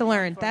everyone Okay. needs to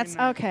learn. That's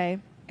Okay.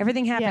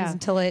 everything happens Yeah.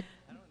 until it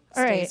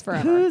All right. stays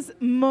forever. Who's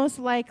most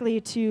likely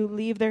to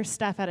leave their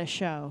stuff at a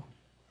show?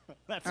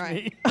 That's All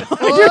right. me.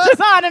 You're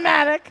just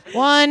automatic.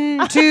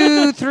 1,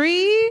 2,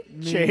 3.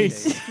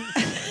 Chase.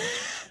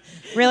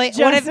 Really?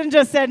 What if, Justin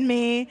just said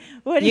me.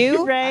 What do You?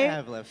 you, Ray? I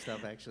have left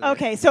stuff actually.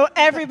 Okay, so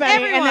everybody,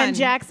 and Everyone. then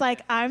Jack's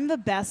like, I'm the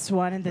best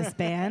one in this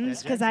band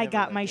because I never got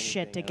left my anything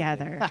shit else.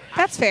 together.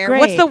 that's fair. Great.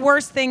 What's the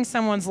worst thing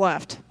someone's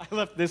left? I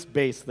left this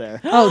bass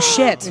there. Oh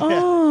shit.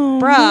 Oh,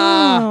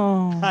 Bruh.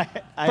 no.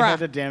 I Bruh.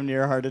 had a damn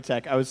near heart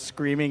attack. I was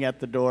screaming at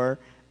the door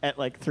at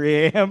like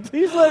 3 a.m.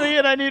 Please let me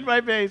in. I need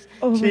my bass.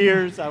 Oh my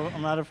Tears.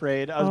 I'm not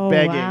afraid. I was Oh,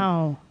 begging.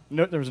 wow.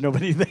 No, there was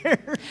nobody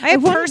there. I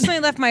have personally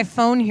left my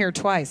phone here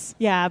twice.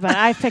 Yeah, but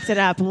I picked it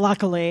up,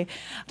 luckily.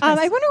 I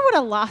wonder what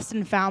a lost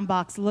and found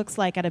box looks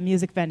like at a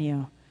music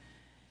venue.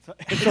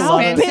 It's a How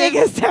lot of, big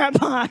is that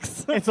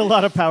box? it's a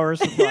lot of power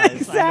supplies.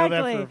 Exactly.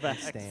 I know that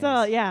for a fact.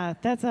 So, yeah,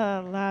 that's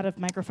a lot of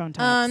microphone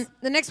talks.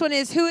 The next one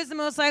is who is the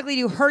most likely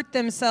to hurt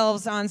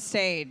themselves on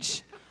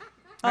stage?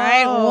 All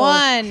right, Oh.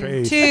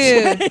 1,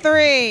 2,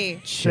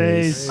 3.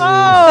 Chase.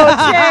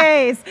 Oh,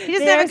 Chase. He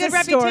doesn't have a There's good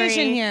reputation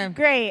story. here.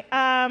 Great.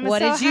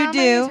 What so did you how do?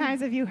 many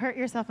times have you hurt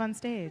yourself on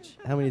stage?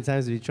 How many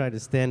times have you tried to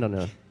stand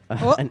on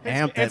Well, an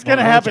amp? It's that going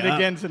to won't happen hold you up?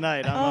 again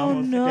tonight. I'm Oh,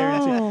 almost no.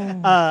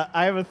 guaranteed.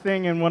 I have a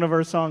thing in one of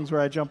our songs where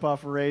I jump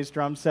off a Ray's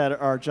drum set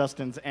or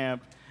Justin's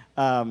amp.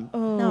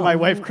 My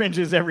wife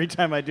cringes every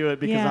time I do it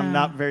because Yeah. I'm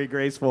not very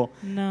graceful.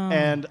 No.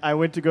 And I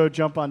went to go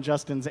jump on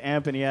Justin's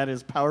amp, and he had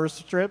his power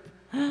strip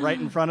right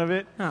in front of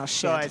it. Oh,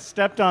 So I shit.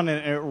 stepped on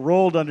it, and it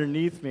rolled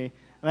underneath me.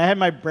 And I had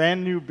my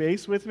brand new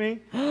bass with me.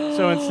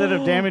 So instead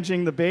of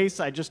damaging the bass,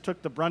 I just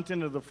took the brunt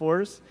into the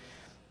force.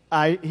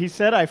 He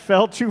said I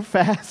fell too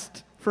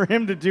fast for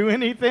him to do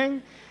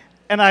anything.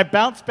 And I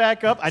bounced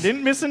back up. I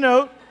didn't miss a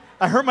note.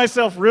 I hurt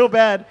myself real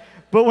bad.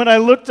 But when I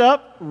looked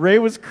up, Ray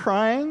was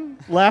crying,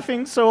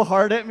 laughing so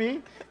hard at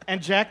me,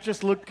 and Jack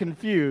just looked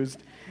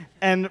confused.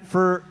 And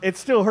it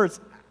still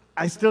hurts.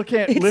 I still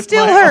can't It lift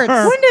still my hurts.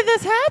 arm. When did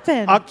this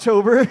happen?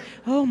 October.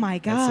 Oh, my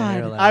That's the God.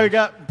 hairline. I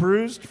got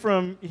bruised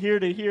from here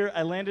to here.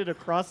 I landed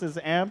across his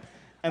amp,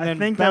 and I then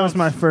think that was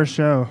my bounced. first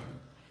show.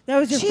 That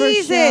was your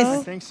Jesus. first I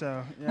show? think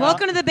so. Yeah.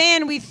 Welcome to the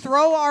band. We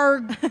throw our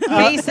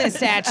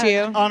bassist at you.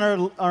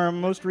 On our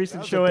most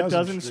recent was show at at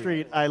Dozen Dozen Street.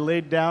 Street, I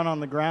laid down on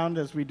the ground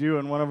as we do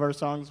in one of our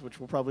songs, which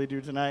we'll probably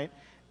do tonight,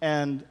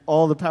 and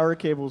all the power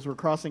cables were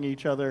crossing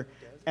each other,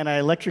 and I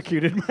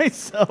electrocuted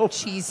myself.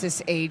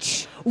 Jesus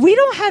H. We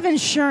don't have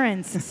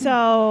insurance,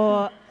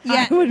 so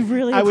Yeah. I would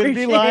really I would be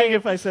appreciate lying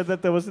if I said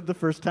that wasn't the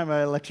first time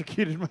I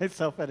electrocuted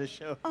myself at a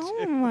show.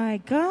 Oh, my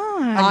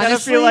God. I kind of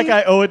Honestly- feel like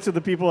I owe it to the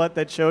people at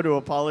that show to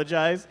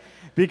apologize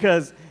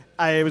because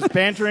I was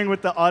bantering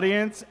with the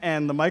audience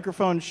and the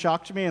microphone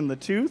shocked me in the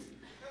tooth.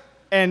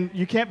 And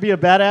you can't be a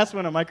badass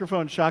when a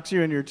microphone shocks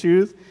you in your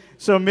tooth.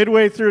 So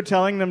midway through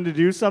telling them to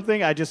do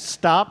something, I just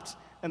stopped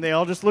and they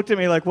all just looked at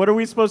me like, what are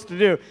we supposed to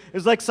do? It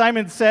was like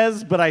Simon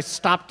Says, but I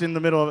stopped in the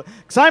middle of it.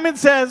 Simon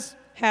Says,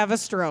 Have a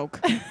stroke.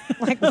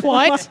 Like, Oh,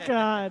 what? my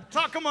God.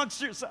 talk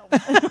amongst yourself.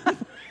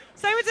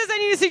 Simon says I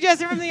need a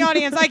suggestion from the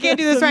audience. I can't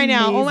do this right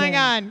now. Oh, my amazing.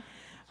 God.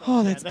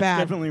 Oh, that's bad.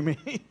 Definitely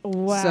me.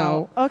 Wow.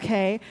 So-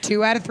 Okay.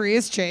 2 out of 3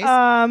 is Chase.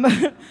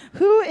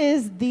 Who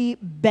is the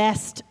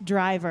best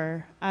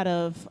driver out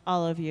of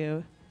all of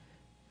you?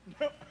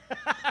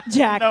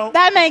 Jack. No.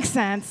 That makes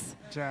sense.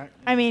 Jack.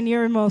 I mean,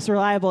 you're most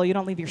reliable. You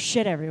don't leave your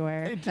shit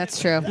everywhere. That's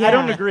true. I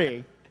don't Yeah.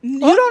 agree. You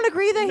don't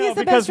agree that No, he's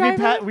the because best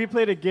driver? we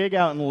played a gig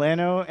out in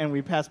Llano and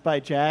we passed by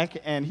Jack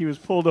and he was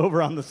pulled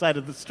over on the side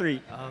of the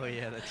street. Oh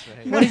yeah, that's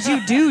right. What did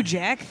you do,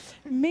 Jack?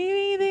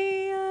 Maybe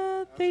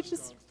they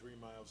just.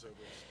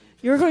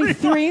 You were going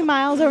 3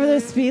 miles over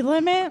the speed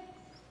limit?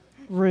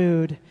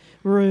 Rude.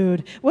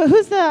 Well,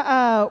 who's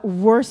the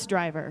worst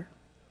driver?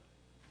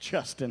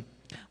 Justin.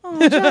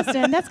 Oh,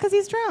 Justin. That's because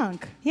he's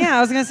drunk. Yeah,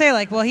 I was going to say,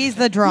 like, well, he's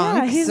the drunk.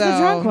 Yeah, he's the so-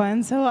 drunk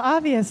one, so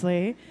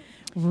obviously.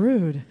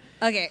 Rude.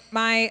 Okay,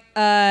 my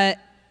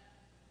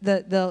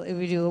if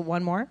we do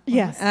one more.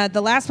 Yes.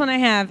 The last one I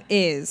have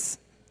is,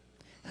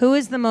 who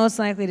is the most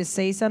likely to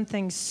say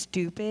something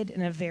stupid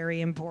in a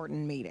very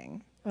important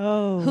meeting?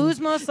 Oh. Who's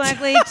most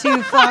likely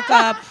to fuck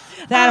up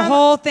that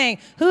whole thing?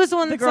 Who's the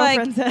one that's like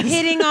girlfriend says.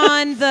 hitting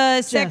on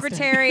the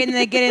secretary and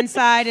they get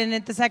inside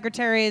and the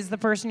secretary is the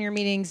person you're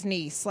meeting's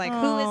niece? Like,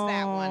 who is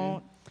that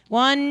one?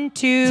 1,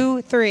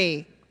 2,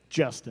 3.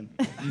 Justin.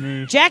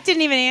 Me. Jack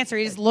didn't even answer.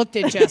 He just looked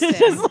at Justin.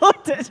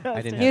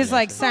 I didn't He was have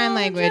like an sign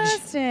language.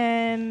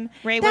 Justin.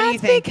 Ray, what do you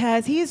That's think?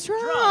 because he's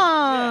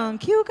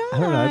drunk. You guys. I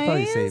don't know, I'd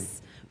probably say-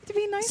 To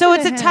be nicer So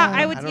it's to a top. him.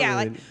 I would, I don't yeah,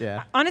 really- like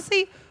yeah.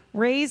 honestly,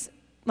 Ray's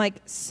like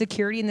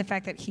security and the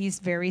fact that he's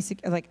very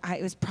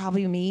it was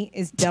probably me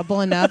is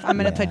double enough. I'm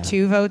gonna put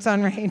 2 votes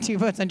on Ray and 2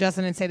 votes on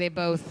Justin and say they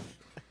both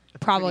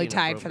probably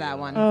tied for that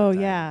one. Oh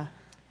yeah.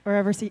 Or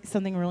ever see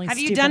something really Have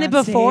you stupid done it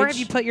on before? stage?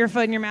 Have you put your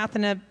foot in your mouth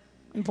in a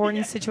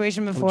important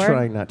situation I'm before?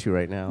 trying not to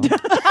right now.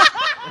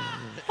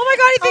 Oh my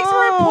God, he thinks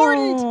we're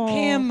important,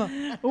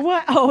 Kim.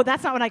 What? Oh,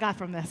 that's not what I got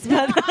from this.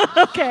 But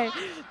okay,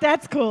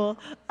 that's cool.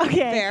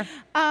 Okay.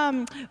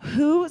 Fair.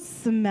 Who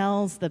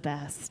smells the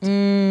best?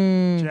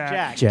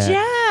 Jack.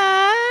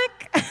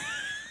 Jack.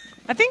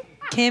 I think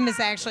Kim is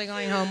actually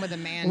going home with a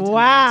man. tonight.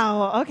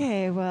 Wow.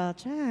 Okay. Well,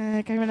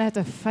 Jack, I'm gonna have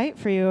to fight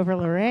for you over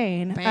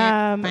Lorraine.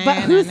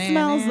 But who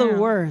smells the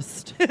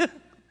worst?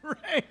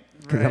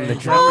 Because I'm the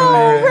drummer.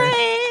 Oh,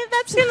 Ray,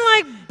 that's Gonna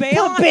like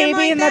bail on the him baby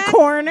like in that? the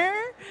corner.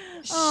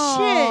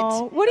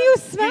 Oh, what do you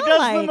smell He does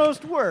like? the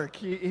most work.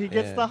 He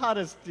gets Yeah. the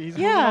hottest. He's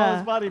moving Yeah. all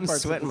his body I'm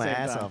parts. sweating at my the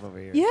same ass time. off over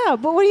here. Yeah,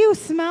 but what do you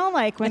smell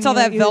like when It's all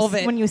that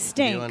velvet. when you You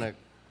stink? wanna-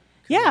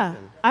 Yeah,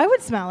 I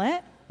would smell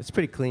it. It's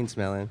pretty clean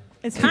smelling.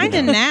 It's Kinda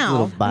pretty good. now.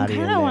 Little I body in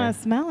kind there. of want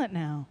to smell it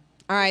now.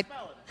 All right.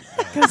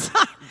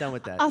 Done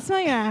with that. I'll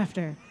smell you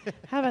after.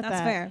 How about That's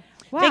that? fair.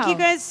 Wow. Thank you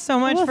guys so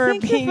much Well, for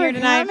thank you being for here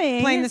tonight,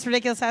 coming. playing this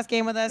ridiculous house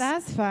game with us.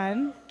 That's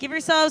fun. Give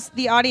yourselves,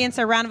 the audience,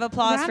 a round of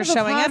applause Round for of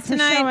showing applause up for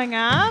tonight. showing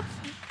up.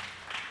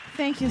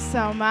 Thank you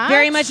so much.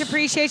 Very much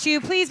appreciate you.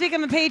 Please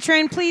become a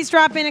patron. Please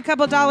drop in a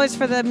couple dollars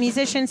for the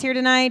musicians here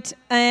tonight.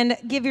 And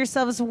give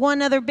yourselves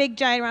one other big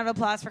giant round of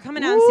applause for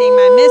coming out and seeing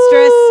my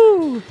mistress.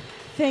 Woo!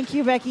 Thank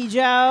you, Becky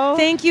Joe.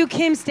 Thank you,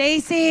 Kim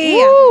Stacy.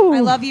 Woo! I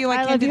love you. I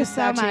can't love do you this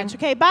so without much. you.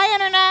 Okay, bye,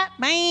 Internet.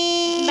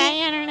 Bye.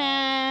 Bye,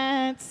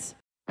 Internet.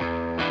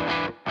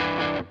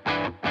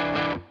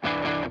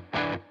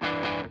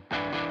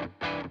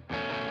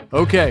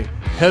 Okay,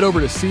 head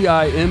over to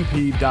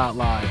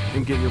CIMP.live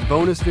and get your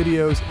bonus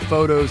videos,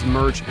 photos,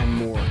 merch, and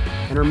more.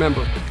 And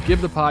remember,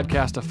 give the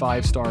podcast a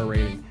 5-star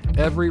rating.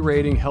 Every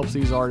rating helps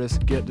these artists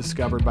get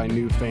discovered by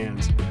new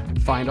fans.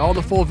 Find all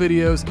the full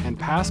videos and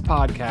past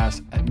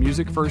podcasts at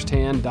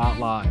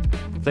musicfirsthand.live.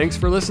 Thanks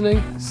for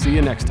listening. See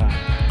you next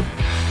time.